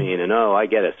does that mean? And, oh, I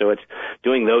get it. So it's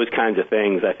doing those kinds of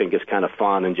things I think is kind of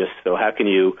fun, and just so how can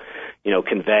you,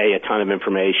 convey a ton of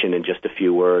information in just a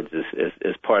few words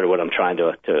is part of what I'm trying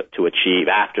to achieve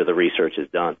after the research is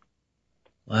done.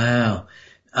 Wow.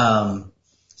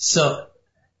 So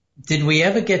did we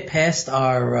ever get past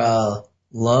our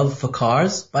love for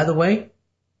cars, by the way?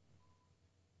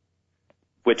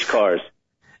 Which cars?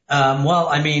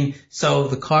 So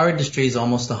the car industry is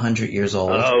almost 100 years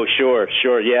old. Oh, sure.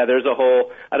 Yeah, there's a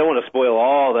whole, I don't want to spoil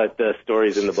all the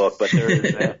stories in the book, but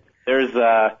there's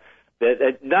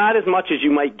not as much as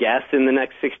you might guess in the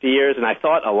next 60 years. And I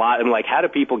thought a lot, I'm like, how do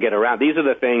people get around? These are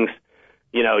the things,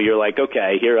 you're like,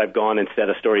 okay, here I've gone and set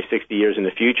a story 60 years in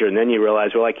the future. And then you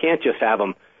realize, well, I can't just have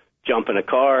them jump in a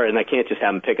car, and I can't just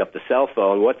have them pick up the cell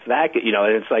phone. What's that?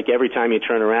 And it's like every time you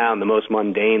turn around, the most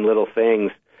mundane little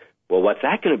things. Well, what's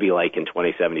that going to be like in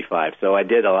 2075? So I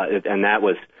did a lot, and that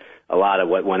was a lot of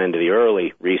what went into the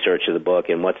early research of the book.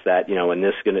 And what's that?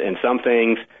 And some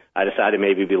things I decided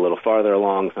maybe be a little farther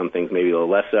along, some things maybe a little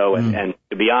less so. And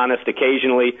to be honest,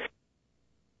 occasionally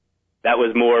that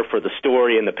was more for the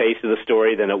story and the pace of the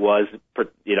story than it was,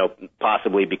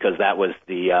 possibly because that was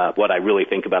the what I really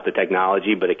think about the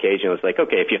technology. But occasionally it's like,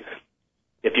 okay,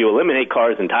 if you eliminate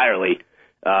cars entirely,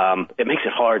 it makes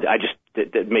it hard.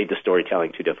 It made the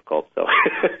storytelling too difficult. So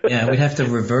yeah, we'd have to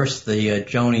reverse the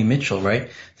Joni Mitchell,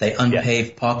 right? They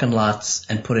unpaved parking lots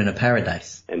and put in a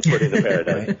paradise. And put in a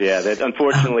paradise. Right. Yeah.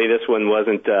 Unfortunately, this one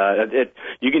wasn't.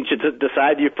 You can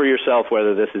decide for yourself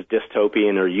whether this is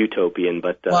dystopian or utopian.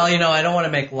 But well, I don't want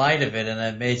to make light of it,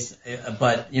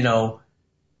 but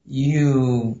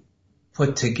you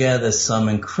put together some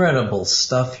incredible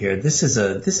stuff here. This is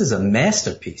a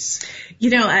masterpiece.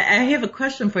 I have a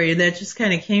question for you that just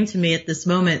kind of came to me at this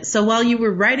moment. So while you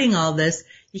were writing all this,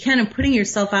 you kind of putting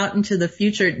yourself out into the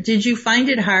future. Did you find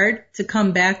it hard to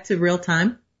come back to real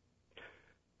time?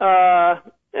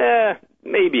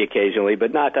 Maybe occasionally,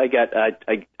 but not. I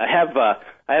have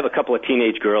a couple of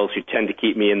teenage girls who tend to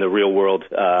keep me in the real world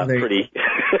pretty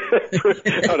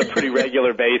on a pretty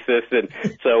regular basis, and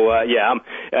so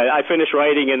I finish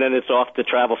writing and then it's off to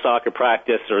travel soccer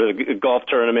practice or golf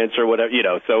tournaments or whatever,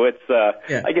 So it's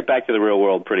I get back to the real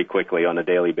world pretty quickly on a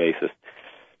daily basis.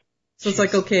 So it's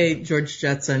like, okay, George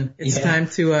Jetson, it's time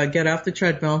to get off the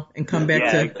treadmill and come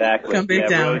back come back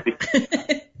down.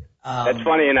 That's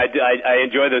funny, and I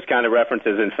enjoy those kind of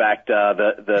references. In fact,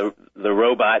 the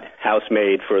robot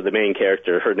housemaid for the main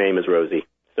character, her name is Rosie.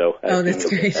 So that's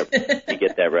great. You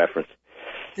get that reference.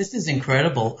 This is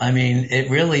incredible. It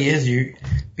really is.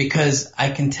 Because I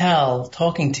can tell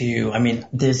talking to you.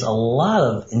 There's a lot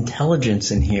of intelligence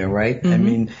in here, right?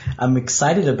 Mm-hmm. I'm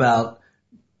excited about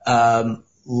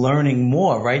learning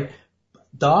more, right?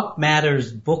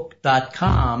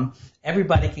 darkmattersbook.com.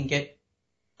 Everybody can get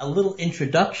a little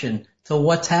introduction to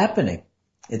what's happening.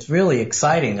 It's really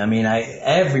exciting.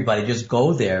 Everybody just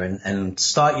go there and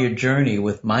start your journey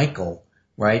with Michael,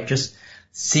 right? Just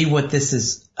see what this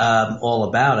is all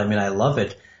about. I love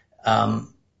it.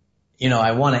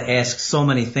 I want to ask so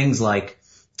many things like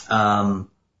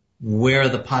where are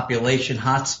the population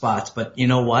hotspots, but you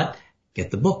know what? Get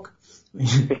the book.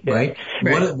 Right?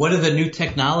 What are the new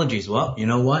technologies? Well, you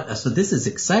know what? So this is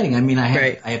exciting. I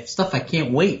have stuff I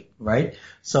can't wait, right?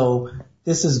 So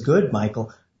this is good,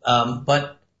 Michael.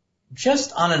 But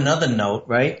just on another note,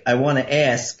 right? I want to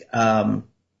ask,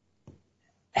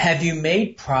 have you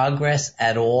made progress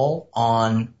at all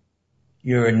on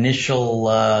your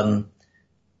initial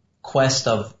quest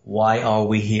of why are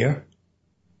we here?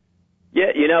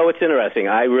 Yeah, it's interesting.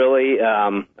 I really,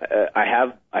 I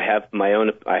have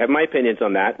my opinions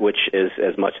on that, which is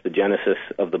as much the genesis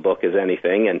of the book as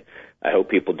anything, and I hope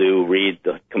people do read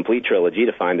the complete trilogy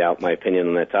to find out my opinion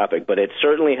on that topic. But it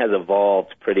certainly has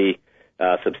evolved pretty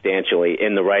substantially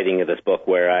in the writing of this book,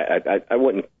 where I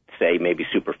wouldn't say maybe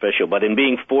superficial, but in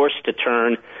being forced to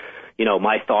turn,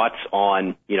 my thoughts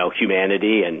on,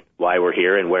 humanity and why we're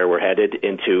here and where we're headed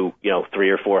into,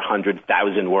 300,000 or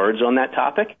 400,000 words on that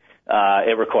topic.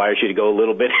 It requires you to go a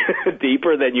little bit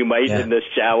deeper than you might in the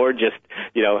shower, just,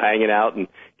 hanging out and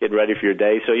getting ready for your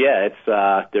day. So yeah,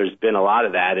 it's there's been a lot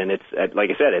of that, and it's like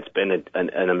I said, it's been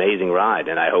an amazing ride,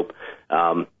 and I hope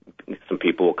some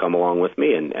people will come along with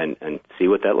me and see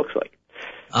what that looks like.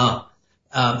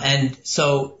 And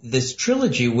so this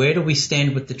trilogy, where do we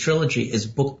stand with the trilogy? Is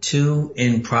book 2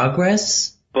 in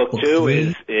progress? Book 2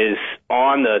 is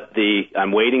on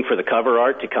I'm waiting for the cover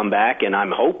art to come back, and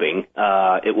I'm hoping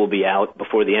it will be out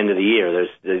before the end of the year.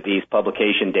 There's these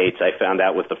publication dates I found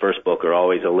out with the first book are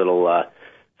always a little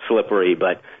slippery,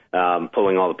 but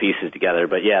pulling all the pieces together.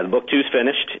 But yeah, the book 2's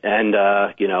finished, and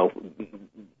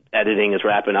editing is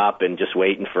wrapping up, and just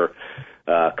waiting for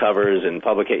covers and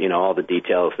all the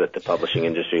details that the publishing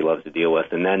industry loves to deal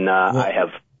with. And then I have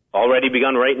already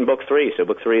begun writing book 3, so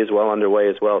book 3 is well underway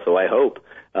as well. So I hope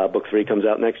book 3 comes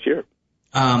out next year.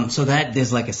 So that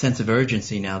there's like a sense of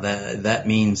urgency now. That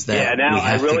means that we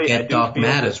have to get Dark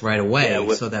Matters right away,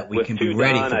 so that we can be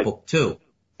ready for book 2.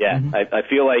 Yeah, I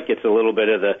feel like it's a little bit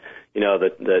of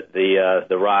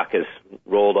the rock has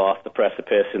rolled off the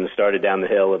precipice and started down the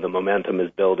hill, and the momentum is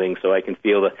building. So I can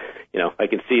feel I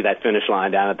can see that finish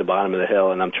line down at the bottom of the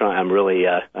hill, and I'm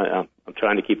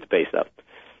trying to keep the pace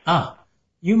up.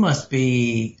 You must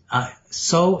be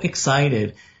so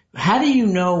excited. How do you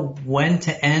know when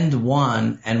to end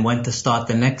one and when to start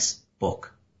the next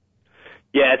book?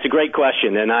 Yeah, it's a great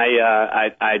question, and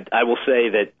I will say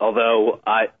that although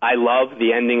I love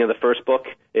the ending of the first book,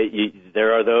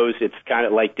 there are those. It's kind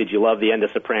of like, did you love the end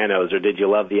of Sopranos, or did you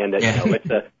love the end of?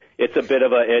 Yeah. It's a bit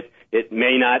of it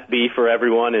may not be for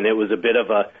everyone, and it was a bit of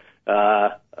a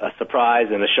surprise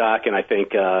and a shock, and I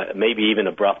think maybe even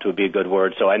abrupt would be a good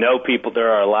word. So I know people.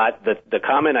 There are a lot. The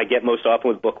comment I get most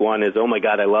often with book 1 is, "Oh my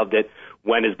God, I loved it.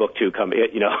 When is book 2 coming?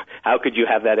 How could you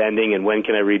have that ending, and when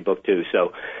can I read book 2?"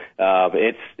 So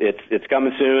it's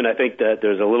coming soon. I think that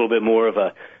there's a little bit more of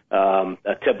a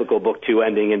typical book 2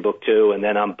 ending in book 2, and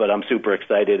then I'm super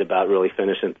excited about really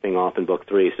finishing the thing off in book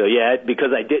 3. So yeah,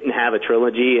 because I didn't have a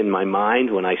trilogy in my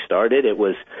mind when I started, there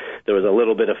was a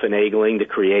little bit of finagling to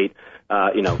create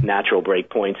natural break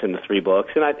points in the 3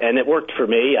 books, and it worked for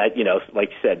me.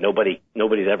 Like you said,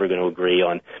 nobody's ever going to agree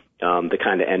on the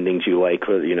kind of endings you like.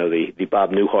 The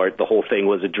Bob Newhart, the whole thing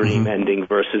was a dream ending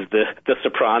versus the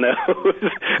Sopranos.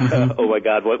 Oh my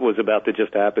God, what was about to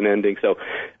just happen ending. So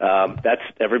that's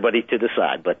everybody to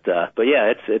decide. But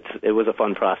yeah, it was a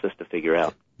fun process to figure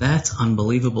out. That's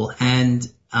unbelievable. And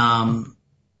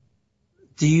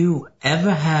do you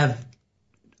ever have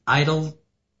idle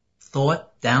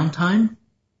thought downtime?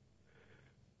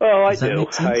 Oh, I do.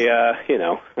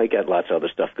 I got lots of other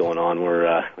stuff going on. Where,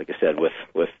 like I said,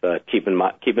 with keeping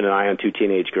an eye on 2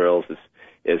 teenage girls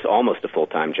is almost a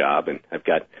full-time job, and I've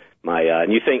got my.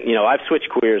 And you think, I've switched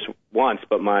careers once,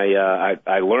 but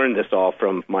I learned this all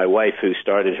from my wife, who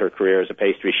started her career as a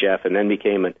pastry chef and then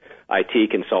became an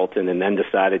IT consultant, and then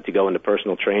decided to go into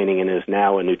personal training, and is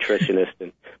now a nutritionist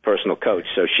and personal coach.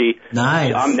 So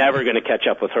nice. I'm never going to catch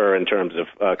up with her in terms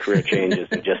of career changes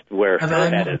and just where her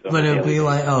head is. But it'll be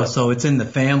like, so it's in the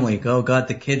family. Oh God,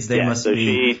 the kids, they must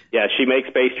be. She makes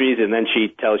pastries, and then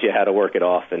she tells you how to work it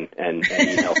off, and So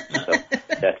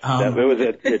that was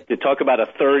it. To talk about a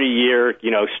 30-year,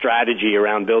 strategy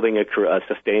around building a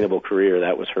sustainable career.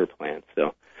 That was her plan.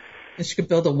 So. And she could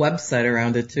build a website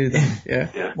around it too, then.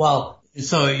 Yeah. Well,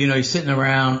 so, you're sitting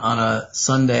around on a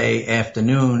Sunday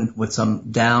afternoon with some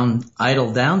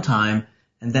idle downtime,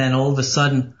 and then all of a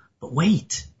sudden, but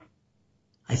wait,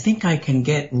 I think I can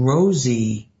get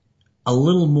Rosie a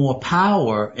little more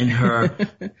power in her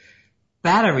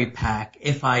battery pack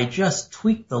if I just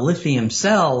tweak the lithium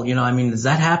cell. Does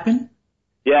that happen?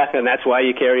 Yeah, and that's why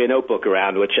you carry a notebook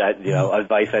around, which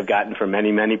advice I've gotten from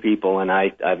many, many people. And I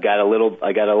got a little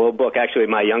book. Actually,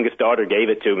 my youngest daughter gave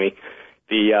it to me.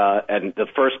 And the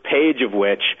first page of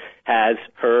which has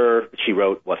she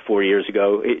wrote 4 years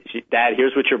ago. Dad,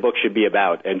 here's what your book should be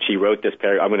about. And she wrote this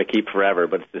paragraph. I'm going to keep forever,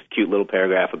 but it's this cute little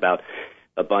paragraph about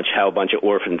how a bunch of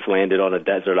orphans landed on a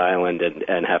desert island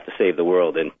and have to save the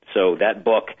world. And so that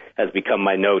book has become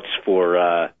my notes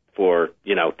for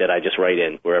that I just write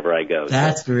in wherever I go.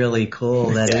 That's really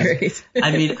cool. That is.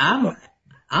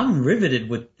 I'm riveted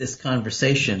with this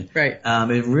conversation. Right.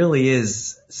 It really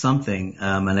is something,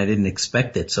 and I didn't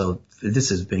expect it. So this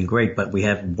has been great, but we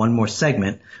have one more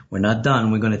segment. We're not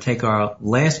done. We're going to take our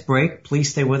last break.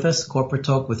 Please stay with us. Corporate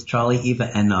Talk with Charlie, Eva,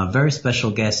 and our very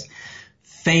special guest,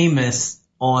 famous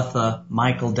author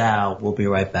Michael Dow. We'll be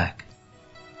right back.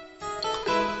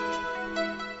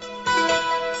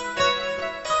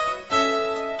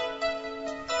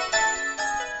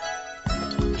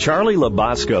 Charlie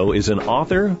Labasco is an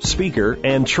author, speaker,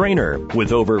 and trainer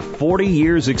with over 40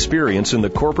 years' experience in the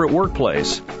corporate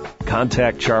workplace.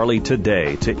 Contact Charlie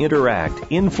today to interact,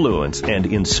 influence, and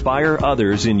inspire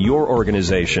others in your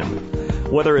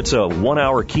organization. Whether it's a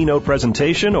 1-hour keynote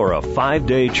presentation or a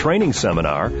 5-day training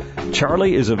seminar,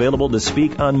 Charlie is available to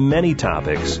speak on many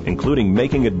topics, including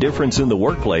making a difference in the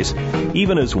workplace,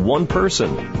 even as one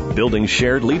person, building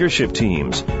shared leadership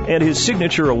teams, and his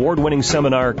signature award-winning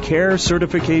seminar, CARE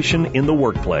Certification in the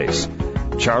Workplace.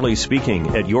 Charlie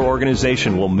speaking at your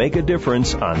organization will make a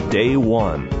difference on day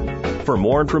one. For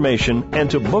more information and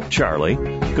to book Charlie,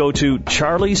 go to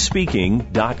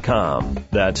charliespeaking.com.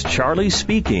 That's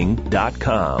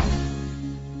charliespeaking.com.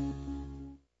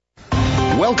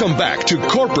 Welcome back to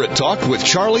Corporate Talk with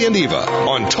Charlie and Eva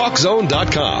on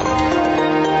TalkZone.com.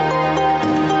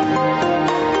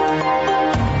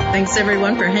 Thanks,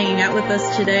 everyone, for hanging out with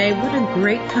us today. What a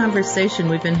great conversation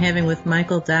we've been having with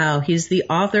Michael Dow. He's the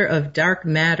author of Dark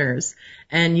Matters,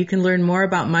 and you can learn more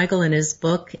about Michael and his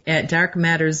book at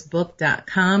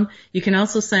darkmattersbook.com. You can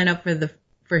also sign up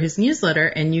for his newsletter,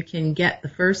 and you can get the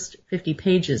first 50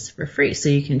 pages for free, so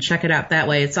you can check it out that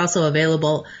way. It's also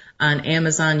available on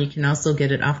Amazon. You can also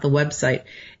get it off the website.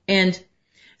 And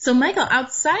so, Michael,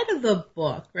 outside of the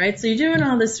book, right, so you're doing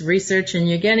all this research, and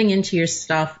you're getting into your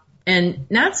stuff, and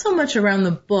not so much around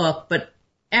the book, but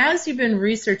as you've been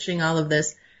researching all of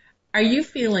this, are you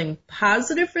feeling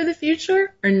positive for the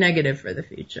future or negative for the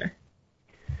future?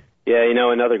 Yeah,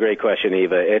 another great question,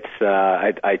 Eva. It's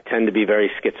I tend to be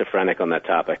very schizophrenic on that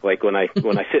topic. Like when I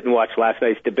sit and watch last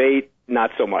night's debate,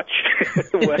 not so much.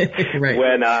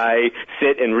 When I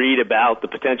sit and read about the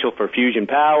potential for fusion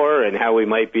power and how we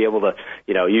might be able to,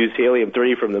 use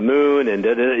helium-3 from the moon, and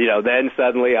then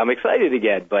suddenly I'm excited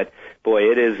again. But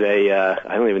boy, it is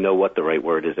I don't even know what the right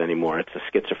word is anymore. It's a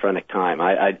schizophrenic time.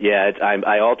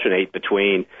 I alternate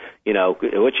between,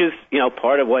 which is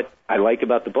part of what I like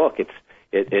about the book.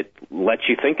 It lets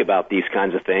you think about these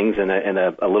kinds of things in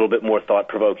a little bit more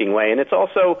thought-provoking way. And it's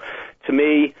also, to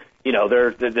me,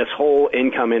 there's this whole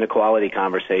income inequality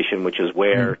conversation, which is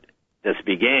where this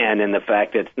began, and the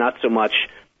fact that it's not so much,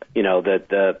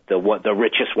 the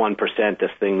richest 1%,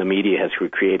 this thing the media has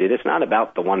created. It's not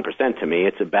about the 1% to me.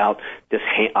 It's about this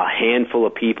a handful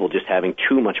of people just having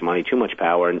too much money, too much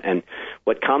power, and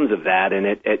what comes of that. And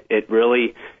it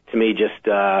really, to me, just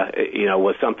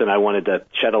was something I wanted to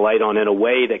shed a light on in a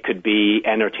way that could be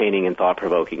entertaining and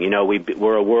thought-provoking.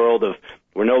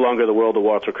 We're no longer the world of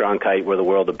Walter Cronkite. We're the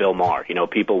world of Bill Maher.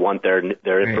 People want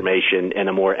their information in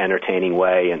a more entertaining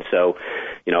way, and so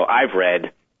I've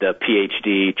read the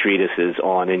PhD treatises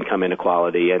on income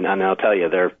inequality, and I'll tell you,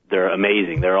 they're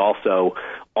amazing. They're also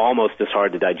almost as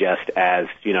hard to digest as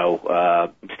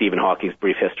Stephen Hawking's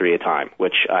Brief History of Time,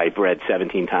 which I've read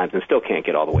 17 times and still can't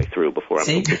get all the way through before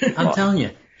I'm telling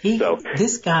you,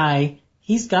 this guy,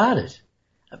 he's got it.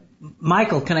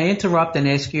 Michael, can I interrupt and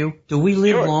ask you, do we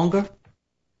live longer?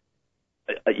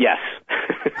 Yes.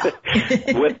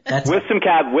 with some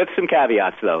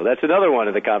caveats, though. That's another one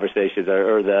of the conversations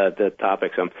or the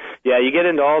topics. You get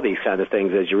into all these kind of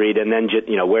things as you read, and then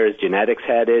where is genetics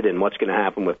headed and what's going to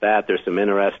happen with that. There's some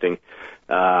interesting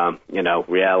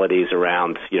realities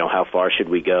around how far should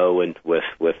we go and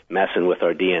with messing with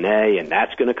our DNA, and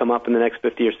that's going to come up in the next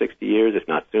 50 or 60 years, if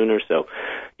not sooner. So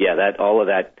all of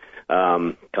that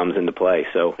comes into play.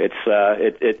 So it's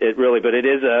it really, but it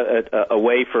is a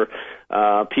way for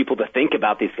people to think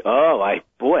about these. I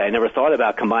never thought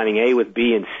about combining A with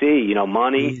B and C.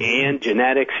 Money and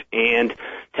genetics and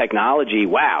technology.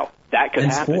 Wow, that could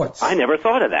happen. Sports. I never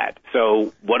thought of that.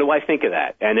 So what do I think of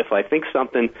that? And if I think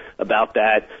something about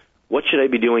that, what should I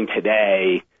be doing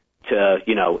today to,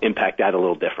 impact that a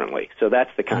little differently? So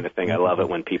that's the kind of thing I love it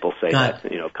when people say that,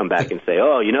 come back and say,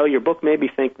 your book made me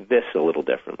think this a little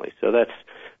differently. So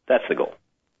that's the goal.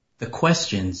 The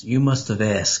questions you must have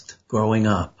asked growing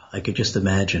up, I could just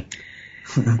imagine.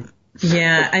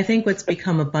 Yeah, I think what's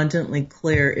become abundantly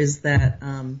clear is that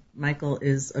Michael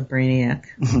is a brainiac.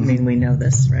 I mean, we know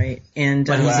this, right? And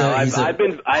I've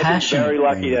been very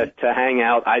lucky to hang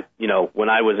out. When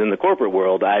I was in the corporate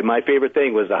world, my favorite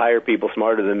thing was to hire people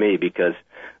smarter than me because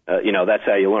that's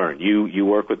how you learn. You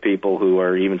work with people who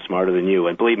are even smarter than you,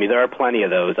 and believe me, there are plenty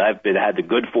of those. I've had the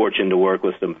good fortune to work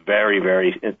with some very,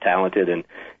 very talented and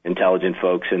intelligent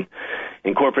folks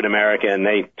in corporate America, and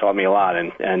they taught me a lot,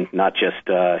 and not just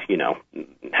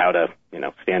how to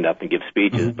stand up and give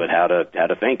speeches, but how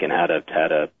to think and how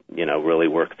to really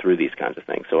work through these kinds of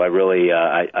things. So I really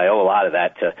I owe a lot of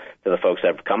that to the folks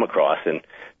I've come across in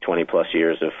 20 plus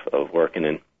years of working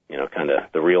in kind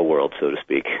of the real world, so to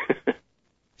speak.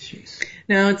 Jeez.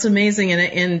 No, it's amazing,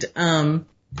 and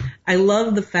I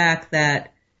love the fact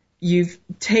that you've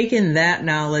taken that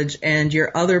knowledge and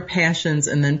your other passions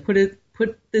and then put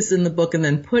this in the book and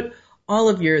then put all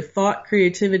of your thought,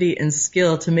 creativity, and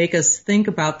skill to make us think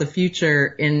about the future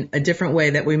in a different way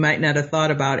that we might not have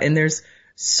thought about. And there's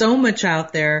so much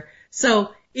out there.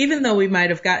 So even though we might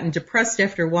have gotten depressed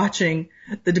after watching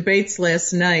the debates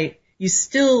last night,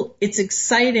 it's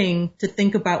exciting to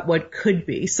think about what could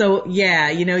be. So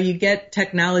yeah, you get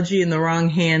technology in the wrong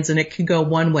hands and it could go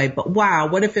one way, but wow,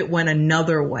 what if it went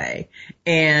another way?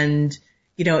 And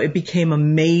it became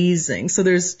amazing. So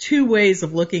there's two ways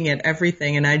of looking at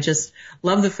everything. And I just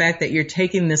love the fact that you're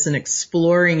taking this and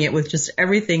exploring it with just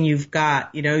everything you've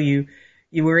got. You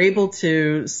were able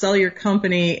to sell your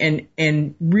company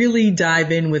and really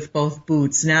dive in with both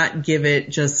boots, not give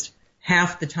it just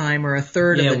half the time or a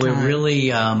third of the time. Yeah, we're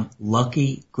really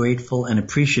lucky, grateful, and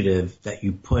appreciative that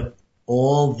you put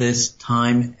all this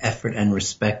time, effort, and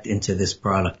respect into this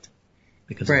product,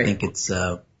 because I think it's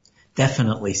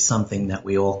definitely something that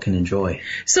we all can enjoy.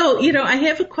 So, I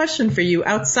have a question for you.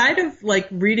 Outside of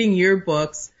reading your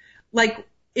books,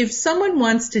 if someone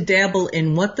wants to dabble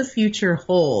in what the future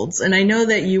holds, and I know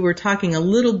that you were talking a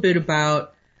little bit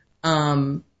about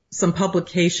some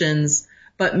publications,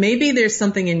 but maybe there's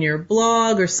something in your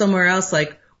blog or somewhere else,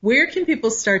 where can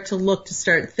people start to look to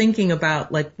start thinking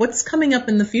about what's coming up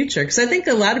in the future? Because I think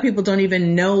a lot of people don't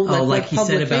even know like you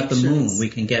said about the moon. We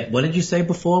can get, what did you say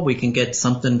before? We can get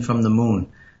something from the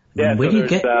moon. Yeah, where do you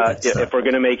get that stuff? If we're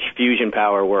going to make fusion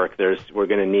power work, we're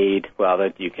going to need,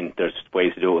 there's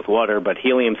ways to do it with water, but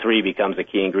helium-3 becomes a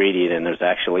key ingredient, and there's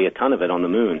actually a ton of it on the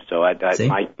moon. So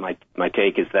my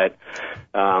take is that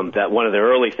one of the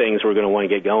early things we're going to want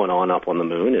to get going on up on the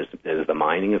moon is the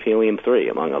mining of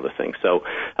helium-3, among other things. So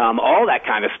all that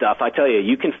kind of stuff, I tell you,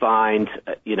 you can find,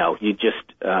 you just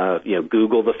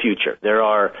Google the future. There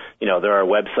are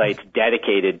websites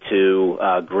dedicated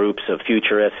to groups of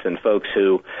futurists and folks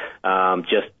who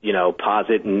just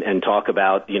posit and talk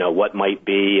about what might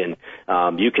be,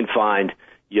 and you can find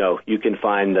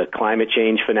the climate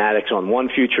change fanatics on one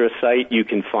futurist site. You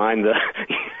can find the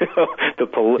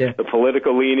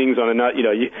political leanings on another.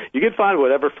 You can find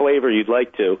whatever flavor you'd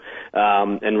like to,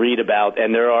 and read about.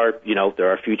 And there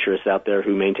are futurists out there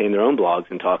who maintain their own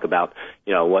blogs and talk about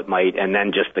what might. And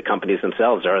then just the companies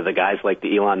themselves are the guys like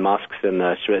the Elon Musks and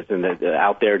the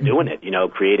out there doing it.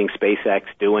 Creating SpaceX,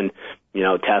 doing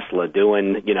Tesla,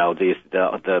 doing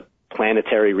the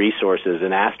planetary resources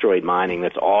and asteroid mining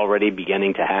that's already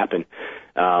beginning to happen.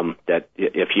 That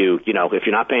if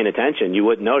you're not paying attention, you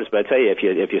wouldn't notice. But I tell you,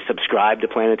 if you subscribe to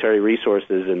Planetary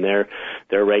Resources and their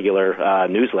regular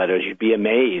newsletters, you'd be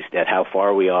amazed at how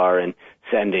far we are in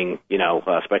sending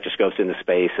spectroscopes into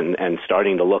space and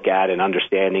starting to look at and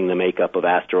understanding the makeup of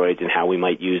asteroids and how we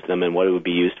might use them and what it would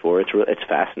be used for. It's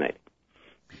fascinating.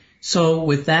 So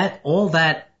with all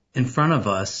that in front of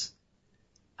us,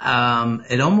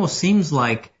 it almost seems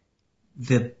like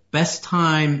the best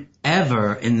time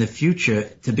ever in the future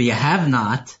to be a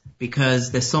have-not,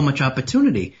 because there's so much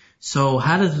opportunity. So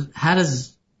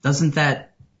doesn't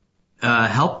that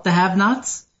help the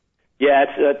have-nots? Yeah,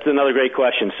 that's another great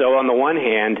question. So on the one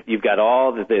hand, you've got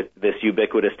all this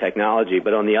ubiquitous technology,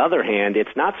 but on the other hand,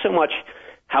 it's not so much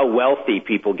how wealthy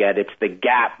people get, it's the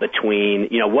gap between,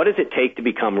 what does it take to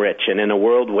become rich? And in a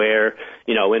world where,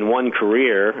 in one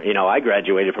career, I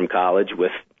graduated from college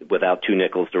without two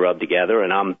nickels to rub together,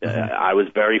 and I was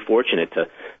very fortunate to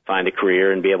find a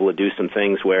career and be able to do some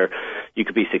things where you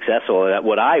could be successful.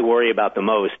 What I worry about the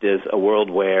most is a world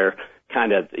where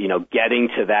kind of, getting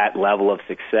to that level of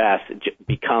success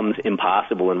becomes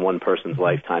impossible in one person's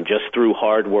lifetime, just through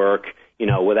hard work,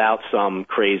 without some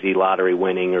crazy lottery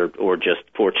winning or just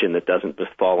fortune that doesn't just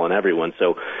fall on everyone.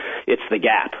 So it's the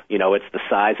gap, it's the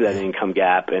size of that income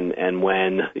gap. And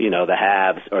when, the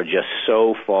haves are just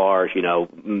so far,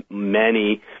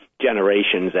 many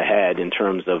generations ahead in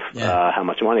terms of how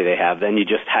much money they have, then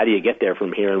how do you get there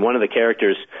from here? And one of the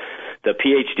characters, the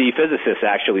PhD physicist,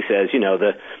 actually says,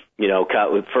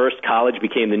 first college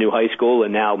became the new high school,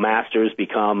 and now masters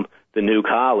become the new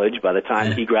college. By the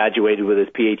time he graduated with his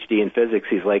PhD in physics,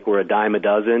 he's like, we're a dime a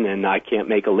dozen, and I can't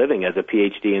make a living as a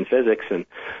PhD in physics. And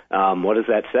what does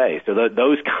that say? So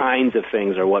those kinds of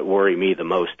things are what worry me the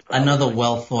most. Probably. Another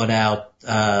well thought out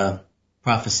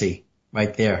prophecy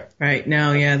right there. Right.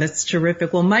 No, yeah, that's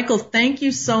terrific. Well, Michael, thank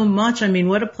you so much. I mean,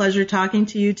 what a pleasure talking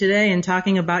to you today and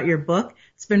talking about your book.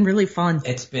 It's been really fun.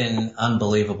 It's been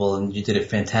unbelievable, and you did a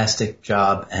fantastic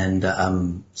job, and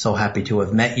I'm so happy to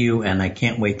have met you, and I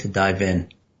can't wait to dive in.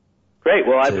 Great.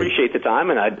 Well, I appreciate the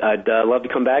time, and I'd love to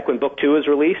come back when Book 2 is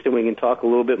released, and we can talk a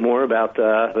little bit more about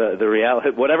the reality,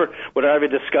 whatever I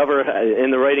discover in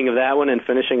the writing of that one and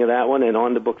finishing of that one, and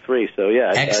on to Book 3. So,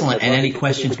 yeah. Excellent. And any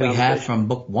questions we have from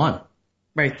Book 1.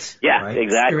 Right. Yeah, right.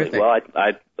 Exactly. Well,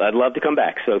 I'd love to come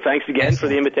back. So thanks again for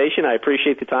the invitation. I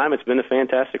appreciate the time. It's been a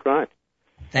fantastic ride.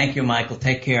 Thank you, Michael.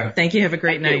 Take care. Thank you. Have a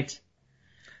great night.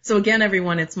 So again,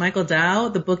 everyone, it's Michael Dow.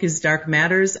 The book is Dark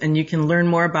Matters, and you can learn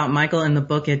more about Michael and the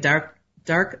book at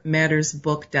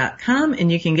darkmattersbook.com,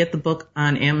 and you can get the book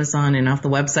on Amazon and off the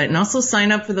website, and also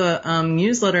sign up for the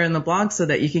newsletter and the blog so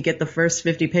that you could get the first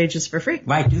 50 pages for free.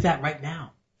 Right, do that right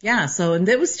now. Yeah, so, and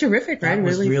it was terrific, right? That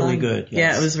was really fun. good. Yes.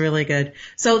 Yeah, it was really good.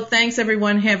 So thanks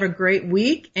everyone. Have a great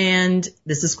week, and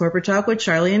this is Corporate Talk with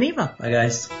Charlie and Eva. Bye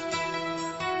guys.